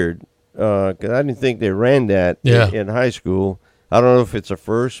weird because I didn't think they ran that in high school. I don't know if it's a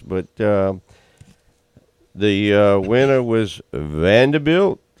first, but the winner was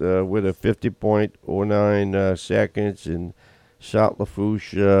Vanderbilt with a 50.09 seconds, and South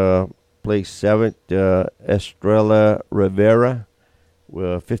Lafourche placed seventh. Estrella Rivera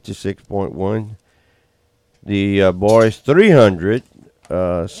with 56.1. The boys 300,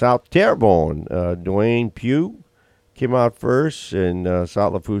 South Terrebonne, Dwayne Pugh came out first, and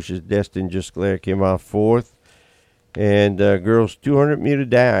South Lafourche's Destin Gisclair came out fourth. And girls 200-meter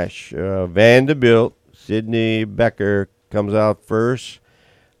dash, Vanderbilt, Sydney Becker comes out first.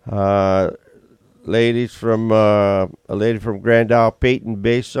 A lady from Grand Isle, Peyton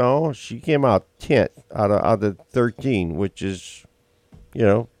Besson, she came out 10th out of 13, which is,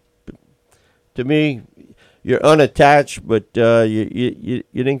 to me, you're unattached, but you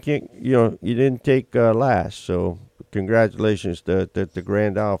didn't take last. So congratulations to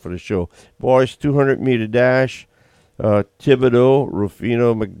Grand Isle for the show. Boys 200-meter dash. Thibodeau,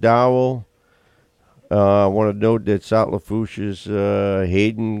 Rufino McDowell. I want to note that South Lafourche's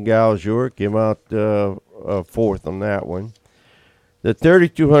Hayden Galjour came out fourth on that one. The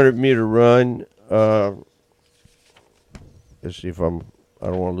 3,200-meter run, let's see if I don't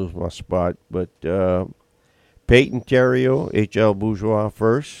want to lose my spot, but Peyton Theriault, H.L. Bourgeois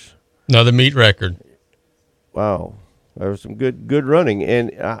first. Another meet record. Wow. There was some good running,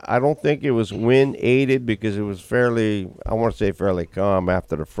 and I don't think it was wind aided because it was fairly calm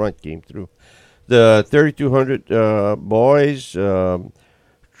after the front came through. The 3,200 boys, Trevin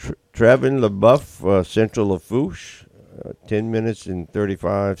LeBeuf, Central Lafourche, 10 minutes and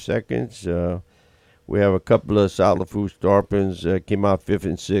 35 seconds. We have a couple of South Lafourche Tarpons came out 5th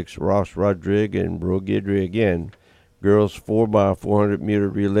and 6th, Ross Rodrigue and Bro Guidry again. Girls 4x400-meter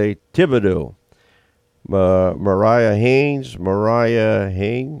relay, Thibodeau. Mariah Haynes,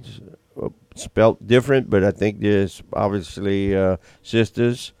 spelt different, but I think there's obviously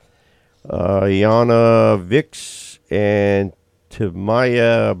sisters. Iana Vicks and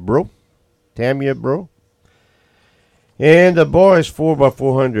Tamia Bro. And the boys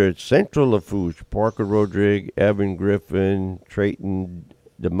 4x400, Central Lafourche, Parker Rodrigue, Evan Griffin, Trayton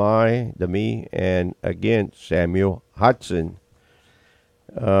Demi, and again Samuel Hodson.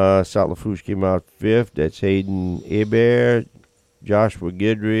 South Lafourche came out 5th. That's Hayden Hebert, Joshua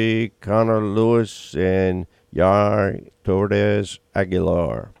Guidry, Connor Lewis, and Yair Torres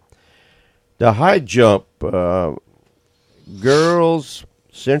Aguilar. The high jump, girls,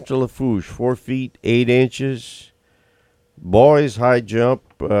 Central Lafourche, 4 feet 8 inches. Boys high jump,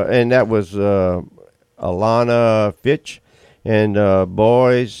 and that was Alana Fitch. And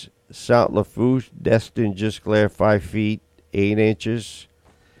boys, South Lafourche, Destin Gisclair, 5 feet 8 inches.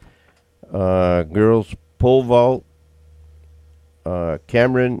 Girls pole vault,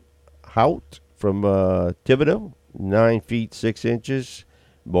 Cameron Hout from Thibodeau, 9 feet 6 inches.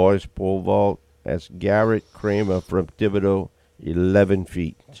 Boys pole vault, that's Garrett Kramer from Thibodeau, 11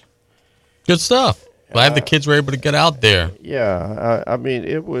 feet. Good stuff. Glad the kids were able to get out there. Yeah, I mean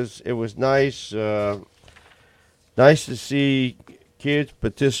it was nice. Nice to see kids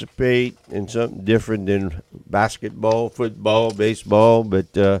participate in something different than basketball, football, baseball,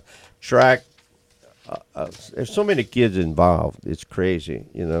 but track. There's so many kids involved. It's crazy,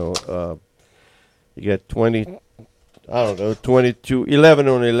 You got 11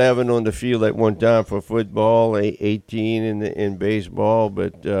 on 11 on the field at one time for football, 18 in baseball,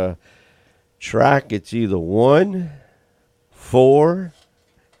 but track, it's either 1, 4,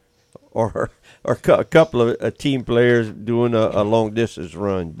 or a couple of team players doing a long distance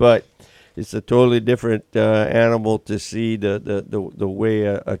run. But it's a totally different animal to see the way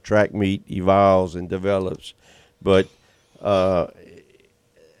a track meet evolves and develops. But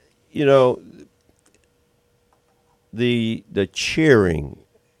the cheering,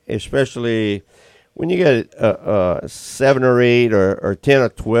 especially when you got 7 or 8 or 10 or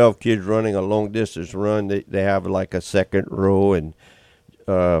 12 kids running a long distance run, they have like a second row, and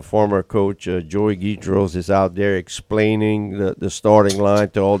former coach Joey Guitros is out there explaining the starting line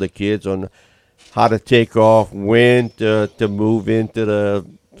to all the kids on how to take off, when to move into the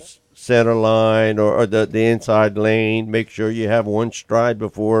center line or the inside lane. Make sure you have one stride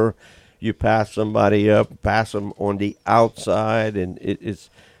before you pass somebody up, pass them on the outside. And it's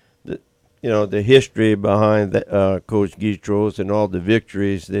the history behind Coach Gitros and all the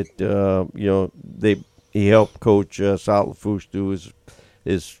victories that he helped Coach South Lafourche do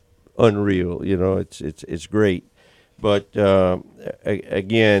is unreal. It's great. But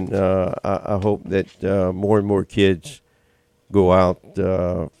again, I hope that more and more kids go out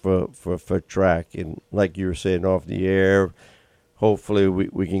for track. And like you were saying off the air, hopefully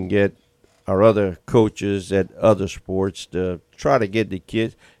we can get our other coaches at other sports to try to get the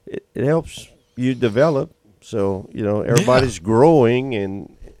kids. It helps you develop. So, everybody's growing.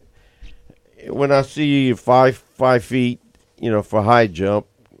 And when I see 5 feet, for high jump,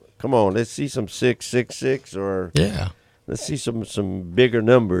 come on, let's see some 6'6", or let's see some bigger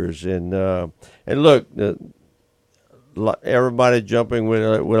numbers. And look, everybody jumping with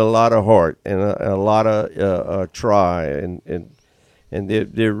a lot of heart and a lot of try, and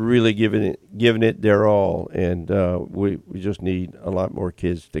they're really giving it their all. And we just need a lot more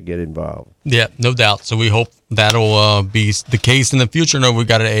kids to get involved. Yeah, no doubt. So we hope that'll be the case in the future. I know we've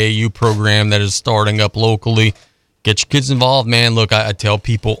got an AAU program that is starting up locally. Get your kids involved, man. Look, I tell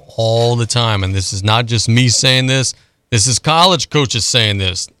people all the time, and this is not just me saying this. This is college coaches saying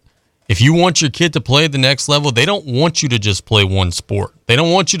this. If you want your kid to play the next level, they don't want you to just play one sport. They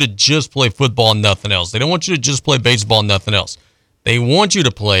don't want you to just play football and nothing else. They don't want you to just play baseball and nothing else. They want you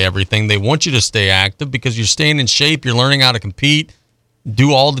to play everything. They want you to stay active because you're staying in shape. You're learning how to compete,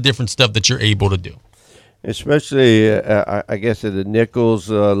 do all the different stuff that you're able to do. Especially, I guess, at the Nichols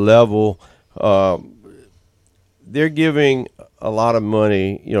level, they're giving a lot of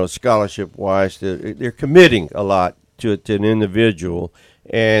money, scholarship-wise. They're committing a lot to an individual.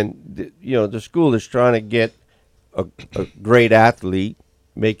 And, the school is trying to get a great athlete,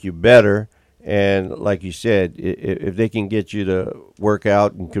 make you better. And like you said, if they can get you to work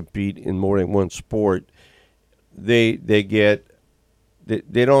out and compete in more than one sport, they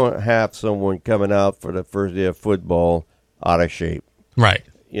don't have someone coming out for the first day of football out of shape. Right.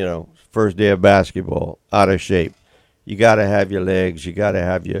 First day of basketball out of shape. You got to have your legs. You got to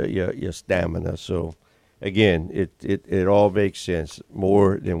have your stamina. So, again, it all makes sense.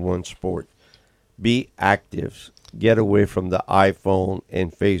 More than one sport. Be active. Get away from the iPhone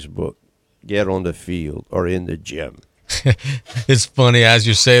and Facebook. Get on the field or in the gym. It's funny, as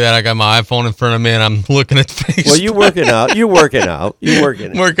you say that, I got my iPhone in front of me and I'm looking at Facebook. Well, you're working out.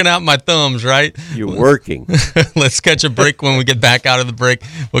 Working out my thumbs, right? You're working. Let's catch a break. When we get back out of the break,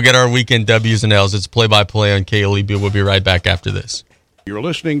 we'll get our weekend W's and L's. It's play-by-play on KLEB. We'll be right back after this. You're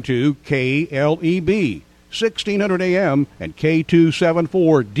listening to KLEB, 1600 AM and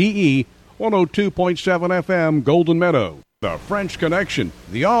K274DE, 102.7 FM, Golden Meadow. The French Connection,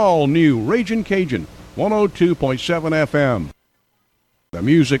 the all-new Ragin' Cajun, 102.7 FM. The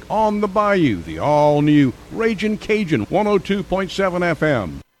music on the Bayou, the all-new Ragin' Cajun, 102.7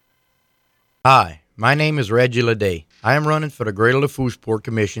 FM. Hi, my name is Reggie Leday. I am running for the Greater Lafourche Port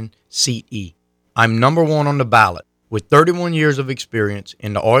Commission, Seat E. I'm number 1 on the ballot with 31 years of experience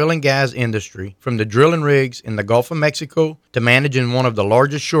in the oil and gas industry, from the drilling rigs in the Gulf of Mexico to managing one of the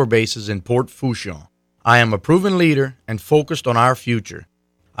largest shore bases in Port Fourchon. I am a proven leader and focused on our future.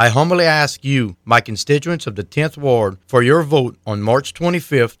 I humbly ask you, my constituents of the 10th Ward, for your vote on March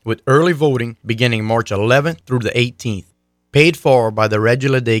 25th with early voting beginning March 11th through the 18th. Paid for by the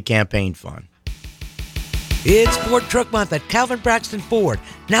Regula Day Campaign Fund. It's Ford Truck Month at Calvin Braxton Ford,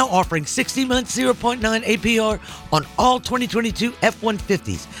 now offering 60 months 0.9 APR on all 2022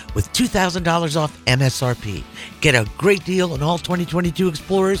 F-150s with $2,000 off MSRP. Get a great deal on all 2022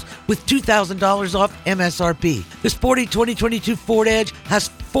 Explorers with $2,000 off MSRP. The sporty 2022 Ford Edge has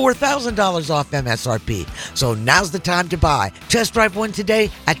 $4,000 off MSRP. So now's the time to buy. Test drive one today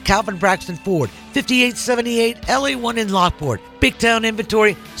at Calvin Braxton Ford, 5878 LA1 in Lockport. Big town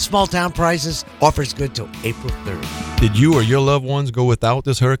inventory, small town prices. Offers good till April 3rd. Did you or your loved ones go without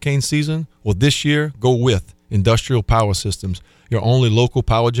this hurricane season? Well, this year, go with Industrial Power Systems, your only local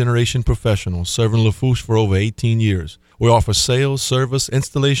power generation professional, serving Lafourche for over 18 years. We offer sales, service,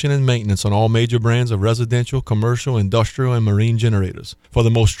 installation, and maintenance on all major brands of residential, commercial, industrial, and marine generators for the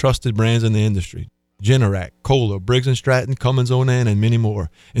most trusted brands in the industry. Generac, Kohler, Briggs & Stratton, Cummins Onan, and many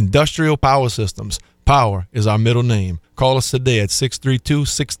more. Industrial Power Systems. Power is our middle name. Call us today at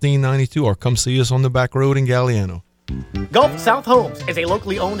 632-1692 or come see us on the back road in Galliano. Gulf South Homes is a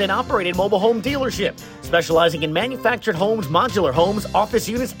locally owned and operated mobile home dealership specializing in manufactured homes, modular homes, office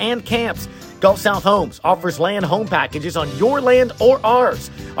units, and camps. Gulf South Homes offers land home packages on your land or ours.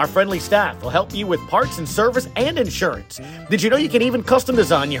 Our Our friendly staff will help you with parts and service and insurance. Did you know you can even custom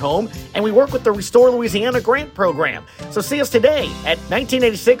design your home? And we work with the Restore Louisiana grant program. So see us today at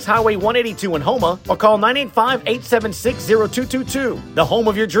 1986 Highway 182 in Houma or call 985-876-0222. The home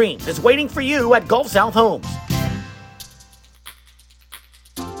of your dreams is waiting for you at Gulf South Homes.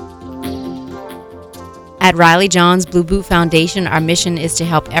 At Riley John's Blue Boot Foundation, our mission is to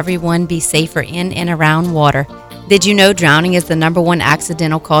help everyone be safer in and around water. Did you know drowning is the #1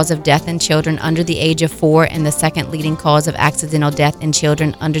 accidental cause of death in children under the age of 4 and the second leading cause of accidental death in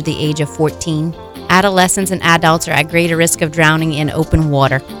children under the age of 14? Adolescents and adults are at greater risk of drowning in open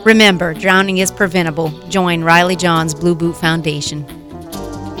water. Remember, drowning is preventable. Join Riley John's Blue Boot Foundation.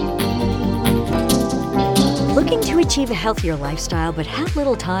 Looking to achieve a healthier lifestyle but have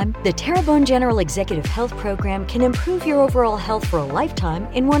little time? The Tarpon General Executive Health Program can improve your overall health for a lifetime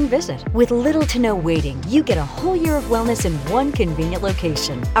in one visit. With little to no waiting, you get a whole year of wellness in one convenient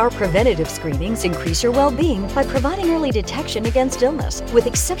location. Our preventative screenings increase your well-being by providing early detection against illness. With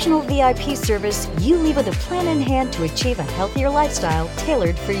exceptional VIP service, you leave with a plan in hand to achieve a healthier lifestyle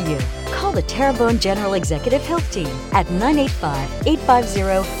tailored for you. Call the Tarpon General Executive Health Team at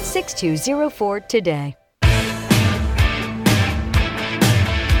 985-850-6204 today.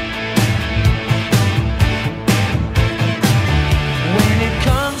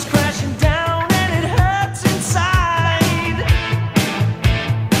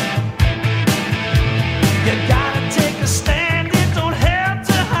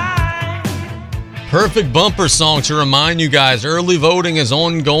 Perfect bumper song to remind you guys, early voting is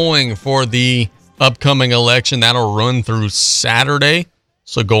ongoing for the upcoming election. That'll run through Saturday.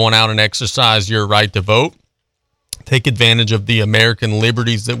 So going out and exercise your right to vote. Take advantage of the American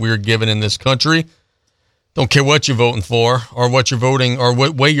liberties that we're given in this country. Don't care what you're voting for or what you're voting or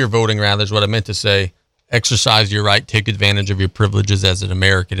what way you're voting, rather, is what I meant to say. Exercise your right. Take advantage of your privileges as an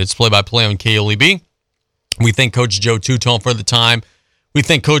American. It's play-by-play on KLEB. We thank Coach Joe Teuton for the time. We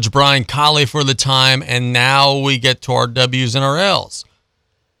thank Coach Brian Callais for the time, and now we get to our W's and our L's.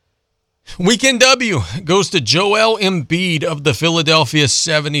 Weekend W goes to Joel Embiid of the Philadelphia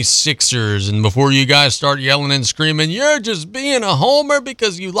 76ers. And before you guys start yelling and screaming, you're just being a homer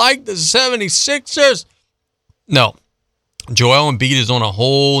because you like the 76ers. No. Joel Embiid is on a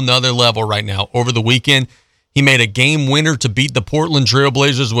whole nother level right now. Over the weekend, he made a game winner to beat the Portland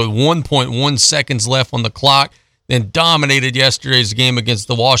Trailblazers with 1.1 seconds left on the clock. Then dominated yesterday's game against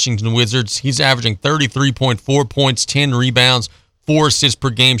the Washington Wizards. He's averaging 33.4 points, 10 rebounds, 4 assists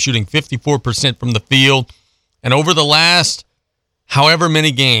per game, shooting 54% from the field. And over the last however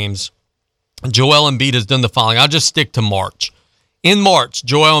many games, Joel Embiid has done the following. I'll just stick to March. In March,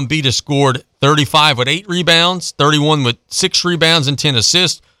 Joel Embiid has scored 35 with 8 rebounds, 31 with 6 rebounds and 10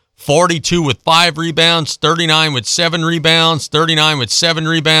 assists, 42 with 5 rebounds, 39 with 7 rebounds, 39 with 7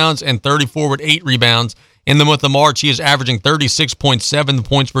 rebounds, and 34 with 8 rebounds. In the month of March, he is averaging 36.7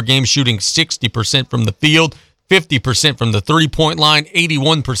 points per game, shooting 60% from the field, 50% from the three-point line,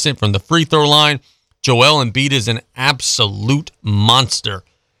 81% from the free throw line. Joel Embiid is an absolute monster,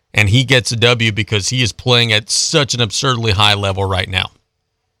 and he gets a W because he is playing at such an absurdly high level right now.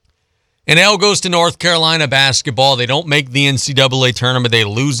 An L goes to North Carolina basketball. They don't make the NCAA tournament. They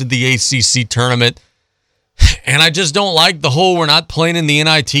lose at the ACC tournament. And I just don't like the whole we're not playing in the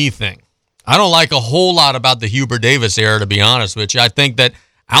NIT thing. I don't like a whole lot about the Hubert Davis era, to be honest with you. I think that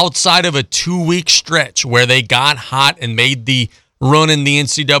outside of a 2-week stretch where they got hot and made the run in the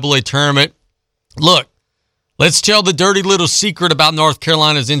NCAA tournament, look, let's tell the dirty little secret about North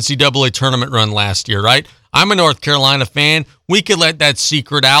Carolina's NCAA tournament run last year, right? I'm a North Carolina fan. We could let that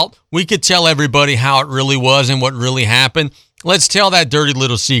secret out. We could tell everybody how it really was and what really happened. Let's tell that dirty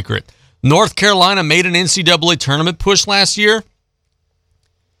little secret. North Carolina made an NCAA tournament push last year,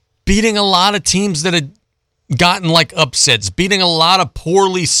 beating a lot of teams that had gotten like upsets, beating a lot of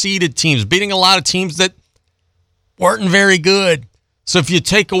poorly seeded teams, beating a lot of teams that weren't very good. So if you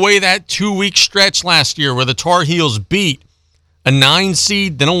take away that 2-week stretch last year where the Tar Heels beat a 9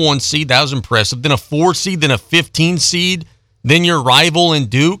 seed, then a 1 seed, that was impressive, then a 4 seed, then a 15 seed, then your rival in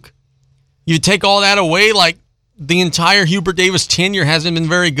Duke, you take all that away, like the entire Hubert Davis tenure hasn't been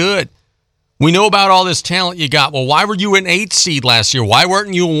very good. We know about all this talent you got. Well, why were you an 8 seed last year? Why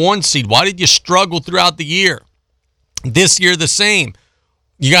weren't you a 1 seed? Why did you struggle throughout the year? This year, the same.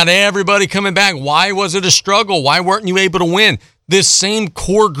 You got everybody coming back. Why was it a struggle? Why weren't you able to win? This same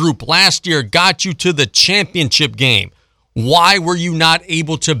core group last year got you to the championship game. Why were you not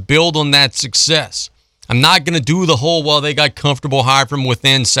able to build on that success? I'm not going to do the whole, well, they got comfortable, hire from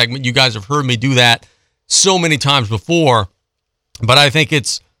within segment. You guys have heard me do that so many times before. But I think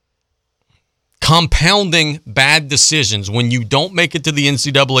it's compounding bad decisions when you don't make it to the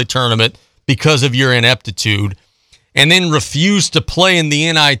NCAA tournament because of your ineptitude, and then refuse to play in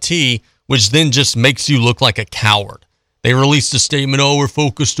the NIT, which then just makes you look like a coward. They released a statement, we're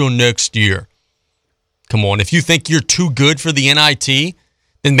focused on next year. Come on, if you think you're too good for the NIT,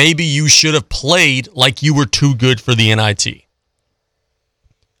 then maybe you should have played like you were too good for the NIT.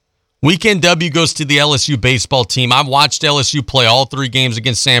 Weekend W goes to the LSU baseball team. I watched LSU play all 3 games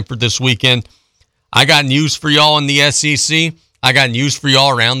against Samford this weekend. I got news for y'all in the SEC. I got news for y'all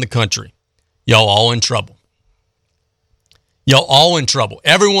around the country. Y'all all in trouble. Y'all all in trouble.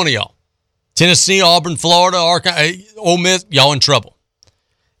 Every one of y'all. Tennessee, Auburn, Florida, Arkansas, Ole Miss, y'all in trouble.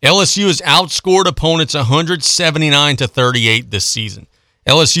 LSU has outscored opponents 179-38 this season.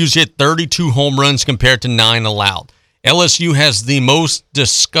 LSU's hit 32 home runs compared to 9 allowed. LSU has the most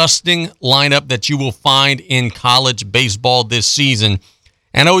disgusting lineup that you will find in college baseball this season.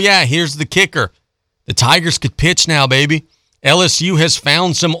 And here's the kicker. The Tigers could pitch now, baby. LSU has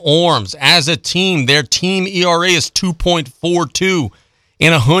found some arms. As a team, their team ERA is 2.42.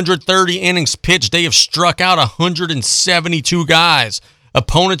 In 130 innings pitched, they have struck out 172 guys.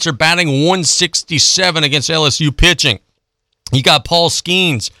 Opponents are batting 167 against LSU pitching. You got Paul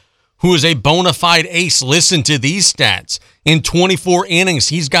Skeens, who is a bona fide ace. Listen to these stats. In 24 innings,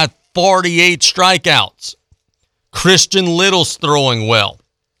 he's got 48 strikeouts. Christian Little's throwing well.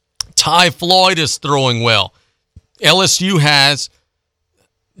 Ty Floyd is throwing well. LSU has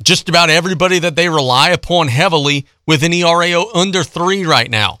just about everybody that they rely upon heavily with an ERA under 3 right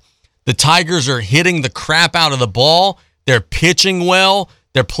now. The Tigers are hitting the crap out of the ball. They're pitching well.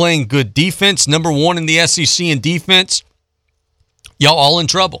 They're playing good defense. Number 1 in the SEC in defense. Y'all all in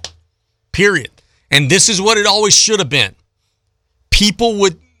trouble. Period. And this is what it always should have been. People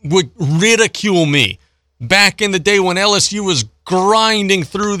would ridicule me back in the day when LSU was grinding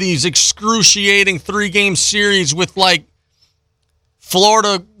through these excruciating 3-game series with like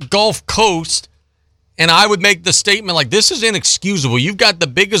Florida Gulf Coast, and I would make the statement like, this is inexcusable. You've got the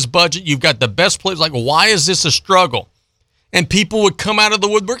biggest budget. You've got the best players. Like, why is this a struggle? And people would come out of the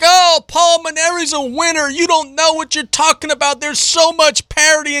woodwork, Paul Maneri's a winner. You don't know what you're talking about. There's so much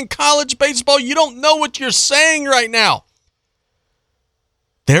parity in college baseball. You don't know what you're saying right now.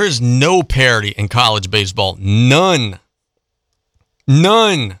 There is no parity in college baseball. None.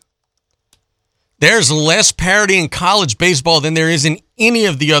 There's less parity in college baseball than there is in any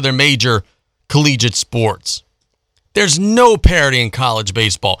of the other major collegiate sports. There's no parity in college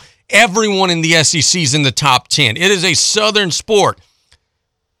baseball. Everyone in the SEC is in the top 10. It is a Southern sport.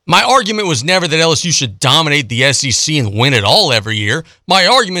 My argument was never that LSU should dominate the SEC and win it all every year. My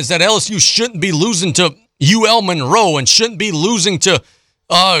argument is that LSU shouldn't be losing to UL Monroe and shouldn't be losing to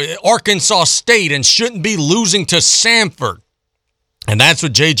Arkansas State and shouldn't be losing to Samford. And that's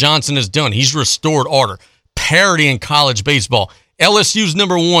what Jay Johnson has done. He's restored order. Parity in college baseball. LSU's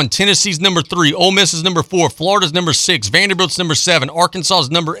number 1, Tennessee's number 3, Ole Miss is number 4, Florida's number 6, Vanderbilt's number 7, Arkansas's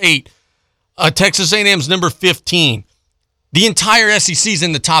number 8, Texas A&M's number 15. The entire SEC's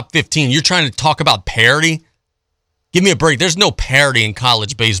in the top 15. You're trying to talk about parity? Give me a break. There's no parity in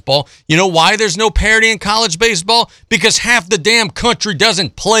college baseball. You know why there's no parity in college baseball? Because half the damn country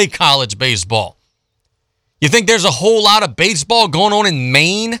doesn't play college baseball. You think there's a whole lot of baseball going on in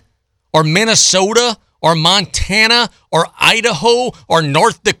Maine or Minnesota or Montana or Idaho or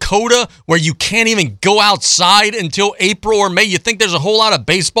North Dakota where you can't even go outside until April or May? You think there's a whole lot of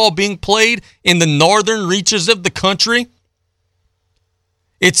baseball being played in the northern reaches of the country?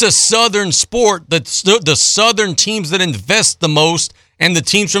 It's a Southern sport. The Southern teams that invest the most and the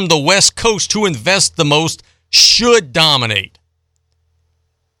teams from the West Coast who invest the most should dominate.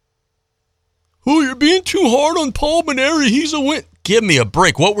 Oh, you're being too hard on Paul Maneri. He's a win. Give me a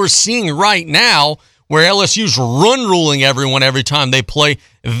break. What we're seeing right now, where LSU's run ruling everyone every time they play,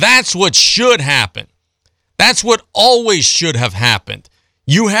 that's what should happen. That's what always should have happened.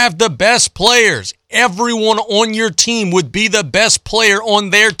 You have the best players. Everyone on your team would be the best player on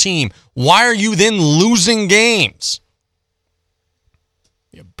their team. Why are you then losing games?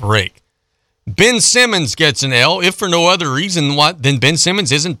 Give me a break. Ben Simmons gets an L, if for no other reason then Ben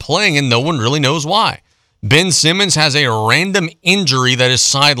Simmons isn't playing and no one really knows why. Ben Simmons has a random injury that is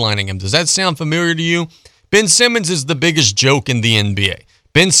sidelining him. Does that sound familiar to you? Ben Simmons is the biggest joke in the NBA.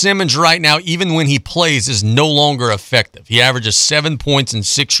 Ben Simmons right now, even when he plays, is no longer effective. He averages 7 points and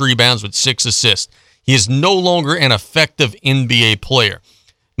 6 rebounds with 6 assists. He is no longer an effective NBA player.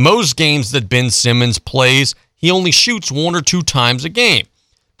 Most games that Ben Simmons plays, he only shoots 1 or 2 times a game.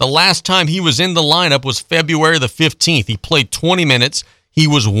 The last time he was in the lineup was February the 15th. He played 20 minutes. He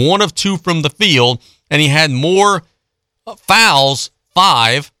was 1 of 2 from the field, and he had more fouls,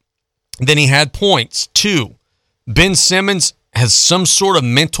 5, then he had points. 2, Ben Simmons has some sort of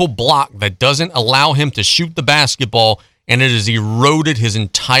mental block that doesn't allow him to shoot the basketball, and it has eroded his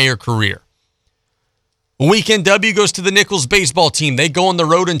entire career. Weekend W goes to the Nichols baseball team. They go on the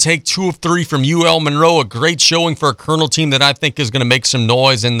road and take 2 of 3 from UL Monroe, a great showing for a Colonel team that I think is going to make some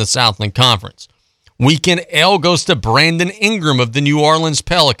noise in the Southland Conference. Weekend L goes to Brandon Ingram of the New Orleans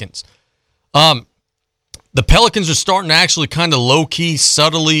Pelicans. The Pelicans are starting to actually kind of low-key,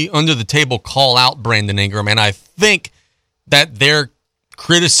 subtly, under the table call out Brandon Ingram, and I think that their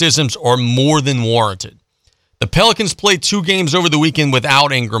criticisms are more than warranted. The Pelicans played 2 games over the weekend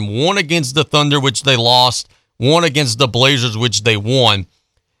without Ingram, one against the Thunder, which they lost, one against the Blazers, which they won,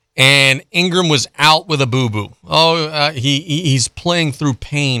 and Ingram was out with a boo-boo. He's playing through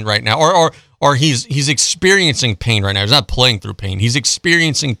pain right now, or he's experiencing pain right now. He's not playing through pain. He's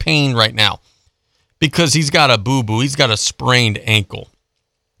experiencing pain right now because he's got a boo-boo. He's got a sprained ankle.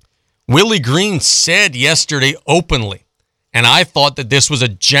 Willie Green said yesterday openly, and I thought that this was a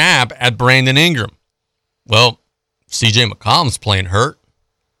jab at Brandon Ingram. Well, C.J. McCollum's playing hurt.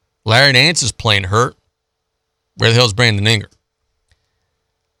 Larry Nance is playing hurt. Where the hell's Brandon Ingram?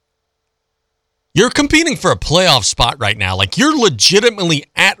 You're competing for a playoff spot right now. Like, you're legitimately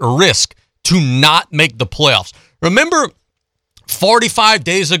at risk to not make the playoffs. Remember 45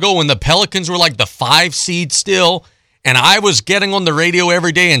 days ago when the Pelicans were like the 5 seed still, and I was getting on the radio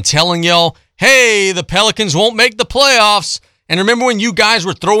every day and telling y'all, hey, the Pelicans won't make the playoffs. And remember when you guys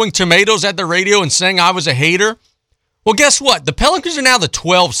were throwing tomatoes at the radio and saying I was a hater? Well, guess what? The Pelicans are now the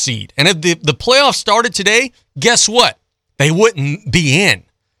 12 seed. And if the playoffs started today, guess what? They wouldn't be in.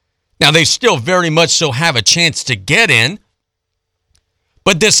 Now, they still very much so have a chance to get in.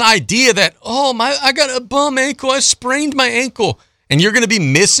 But this idea that, I got a bum ankle, I sprained my ankle, and you're going to be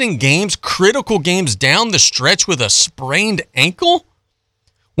missing games, critical games down the stretch with a sprained ankle?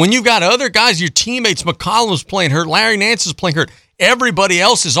 When you've got other guys, your teammates, McCollum's playing hurt, Larry Nance is playing hurt, everybody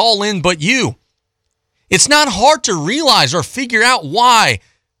else is all in but you. It's not hard to realize or figure out why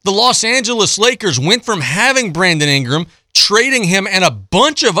the Los Angeles Lakers went from having Brandon Ingram, trading him and a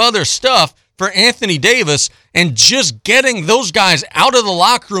bunch of other stuff for Anthony Davis, and just getting those guys out of the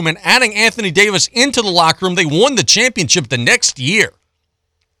locker room and adding Anthony Davis into the locker room. They won the championship the next year.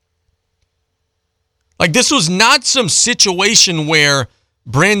 Like, this was not some situation where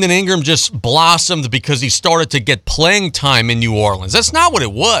Brandon Ingram just blossomed because he started to get playing time in New Orleans. That's not what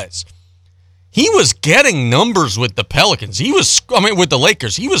it was. He was getting numbers with the Pelicans. With the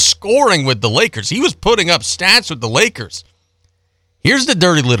Lakers. He was scoring with the Lakers. He was putting up stats with the Lakers. Here's the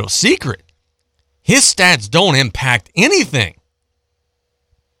dirty little secret. His stats don't impact anything.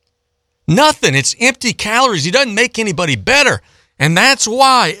 Nothing. It's empty calories. He doesn't make anybody better. And that's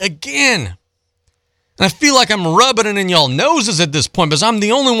why, again, and I feel like I'm rubbing it in y'all noses at this point because I'm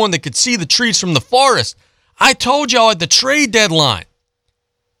the only one that could see the trees from the forest. I told y'all at the trade deadline,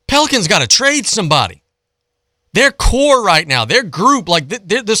 Pelicans got to trade somebody. Their core right now, their group, like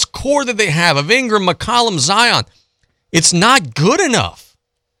this core that they have of Ingram, McCollum, Zion, it's not good enough.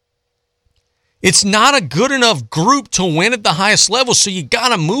 It's not a good enough group to win at the highest level, so you got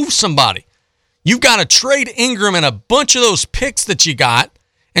to move somebody. You've got to trade Ingram and a bunch of those picks that you got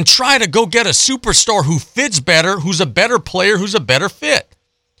and try to go get a superstar who fits better, who's a better player, who's a better fit.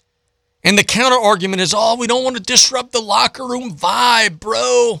 And the counter argument is, we don't want to disrupt the locker room vibe,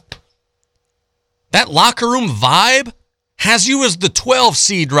 bro. That locker room vibe has you as the 12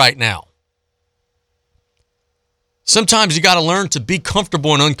 seed right now. Sometimes you got to learn to be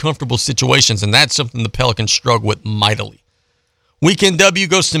comfortable in uncomfortable situations, and that's something the Pelicans struggle with mightily. Weekend W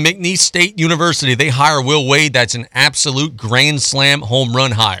goes to McNeese State University. They hire Will Wade. That's an absolute grand slam home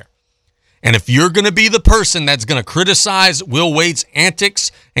run hire. And if you're going to be the person that's going to criticize Will Wade's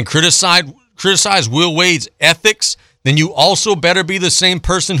antics and criticize Will Wade's ethics, then you also better be the same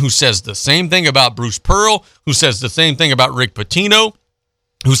person who says the same thing about Bruce Pearl, who says the same thing about Rick Pitino,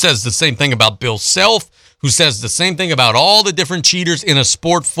 who says the same thing about Bill Self, who says the same thing about all the different cheaters in a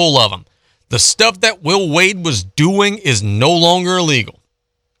sport full of them. The stuff that Will Wade was doing is no longer illegal.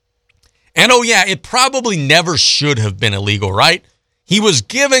 And it probably never should have been illegal, right? He was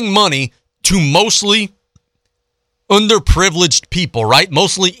giving money to mostly underprivileged people, right?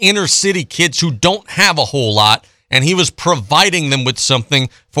 Mostly inner city kids who don't have a whole lot, and he was providing them with something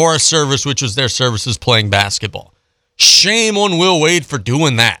for a service, which was their services playing basketball. Shame on Will Wade for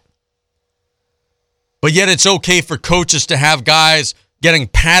doing that. But yet it's okay for coaches to have guys getting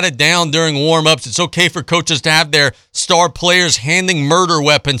patted down during warm-ups. It's okay for coaches to have their star players handing murder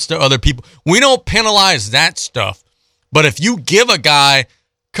weapons to other people. We don't penalize that stuff. But if you give a guy a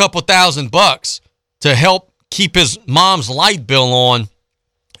couple $1,000 to help keep his mom's light bill on,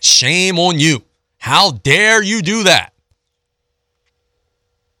 Shame on you. How dare you do that?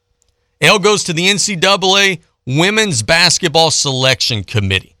 L goes to the NCAA Women's Basketball Selection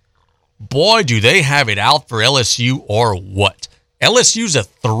Committee. Boy, do they have it out for LSU or what? LSU's a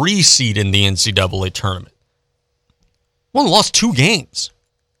 3 seed in the NCAA tournament. Well, lost 2 games.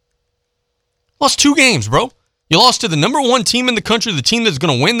 Lost 2 games, bro. You lost to the number 1 team in the country, the team that's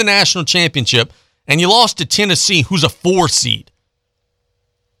going to win the national championship, and you lost to Tennessee, who's a 4 seed.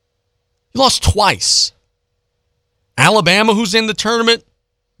 You lost twice. Alabama, who's in the tournament,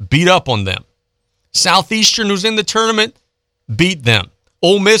 beat up on them. Southeastern, who's in the tournament, beat them.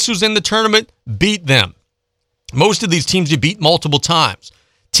 Ole Miss, who's in the tournament, beat them. Most of these teams you beat multiple times.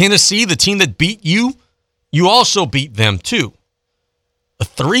 Tennessee, the team that beat you, you also beat them too. A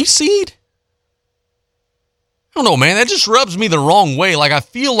 3 seed? I don't know, man. That just rubs me the wrong way. Like, I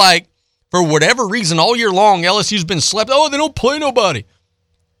feel like, for whatever reason, all year long, LSU's been slept. Oh, they don't play nobody.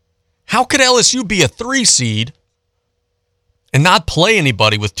 How could LSU be a 3 seed and not play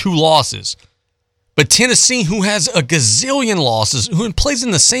anybody with 2 losses? But Tennessee, who has a gazillion losses, who plays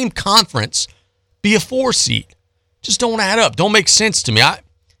in the same conference, be a 4 seed. Just don't add up. Don't make sense to me.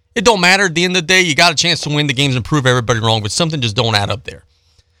 It don't matter. At the end of the day, you got a chance to win the games and prove everybody wrong, but something just don't add up there.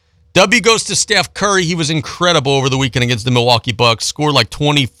 W goes to Steph Curry. He was incredible over the weekend against the Milwaukee Bucks. Scored like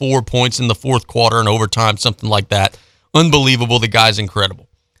 24 points in the 4th quarter and overtime, something like that. Unbelievable. The guy's incredible.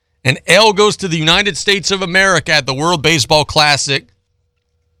 And L goes to the United States of America at the World Baseball Classic.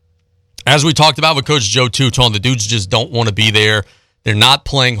 As we talked about with Coach Joe Teuton, the dudes just don't want to be there. They're not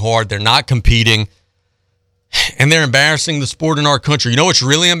playing hard. They're not competing. And they're embarrassing the sport in our country. You know what's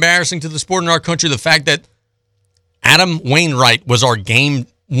really embarrassing to the sport in our country? The fact that Adam Wainwright was our Game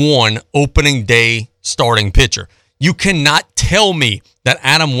 1 opening day starting pitcher. You cannot tell me that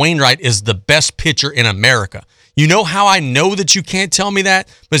Adam Wainwright is the best pitcher in America. You know how I know that you can't tell me that?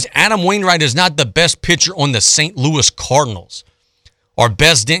 Because Adam Wainwright is not the best pitcher on the St. Louis Cardinals. Our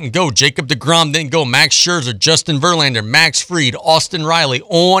best didn't go. Jacob deGrom didn't go. Max Scherzer, Justin Verlander, Max Fried, Austin Riley,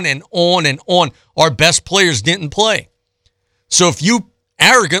 on and on and on. Our best players didn't play. So if you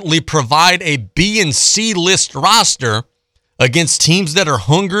arrogantly provide a B and C list roster against teams that are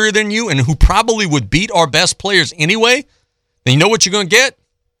hungrier than you and who probably would beat our best players anyway, then you know what you're going to get?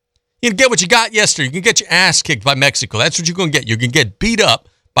 You can get what you got yesterday. You can get your ass kicked by Mexico. That's what you're going to get. You're going to get beat up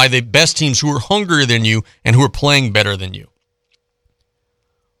by the best teams who are hungrier than you and who are playing better than you.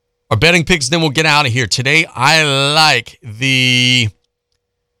 Our betting picks, then we'll get out of here. Today, I like the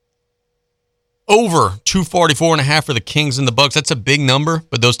over 244.5 for the Kings and the Bucks. That's a big number,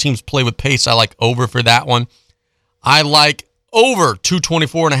 but those teams play with pace. I like over for that one. I like over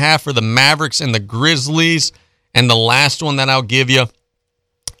 224.5 for the Mavericks and the Grizzlies. And the last one that I'll give you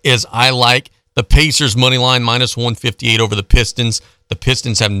is I like the Pacers money line minus 158 over the Pistons. The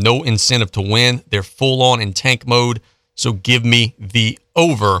Pistons have no incentive to win. They're full on in tank mode. So give me the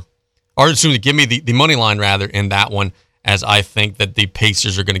over. Or give me the money line, rather, in that one, as I think that the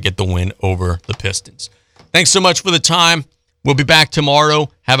Pacers are going to get the win over the Pistons. Thanks so much for the time. We'll be back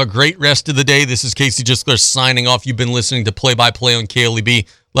tomorrow. Have a great rest of the day. This is Casey Gisler signing off. You've been listening to Play by Play on KLEB.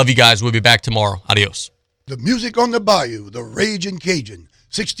 Love you guys. We'll be back tomorrow. Adios. The music on the bayou, the Ragin' Cajun,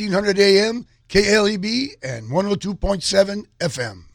 1600 AM, KLEB, and 102.7 FM.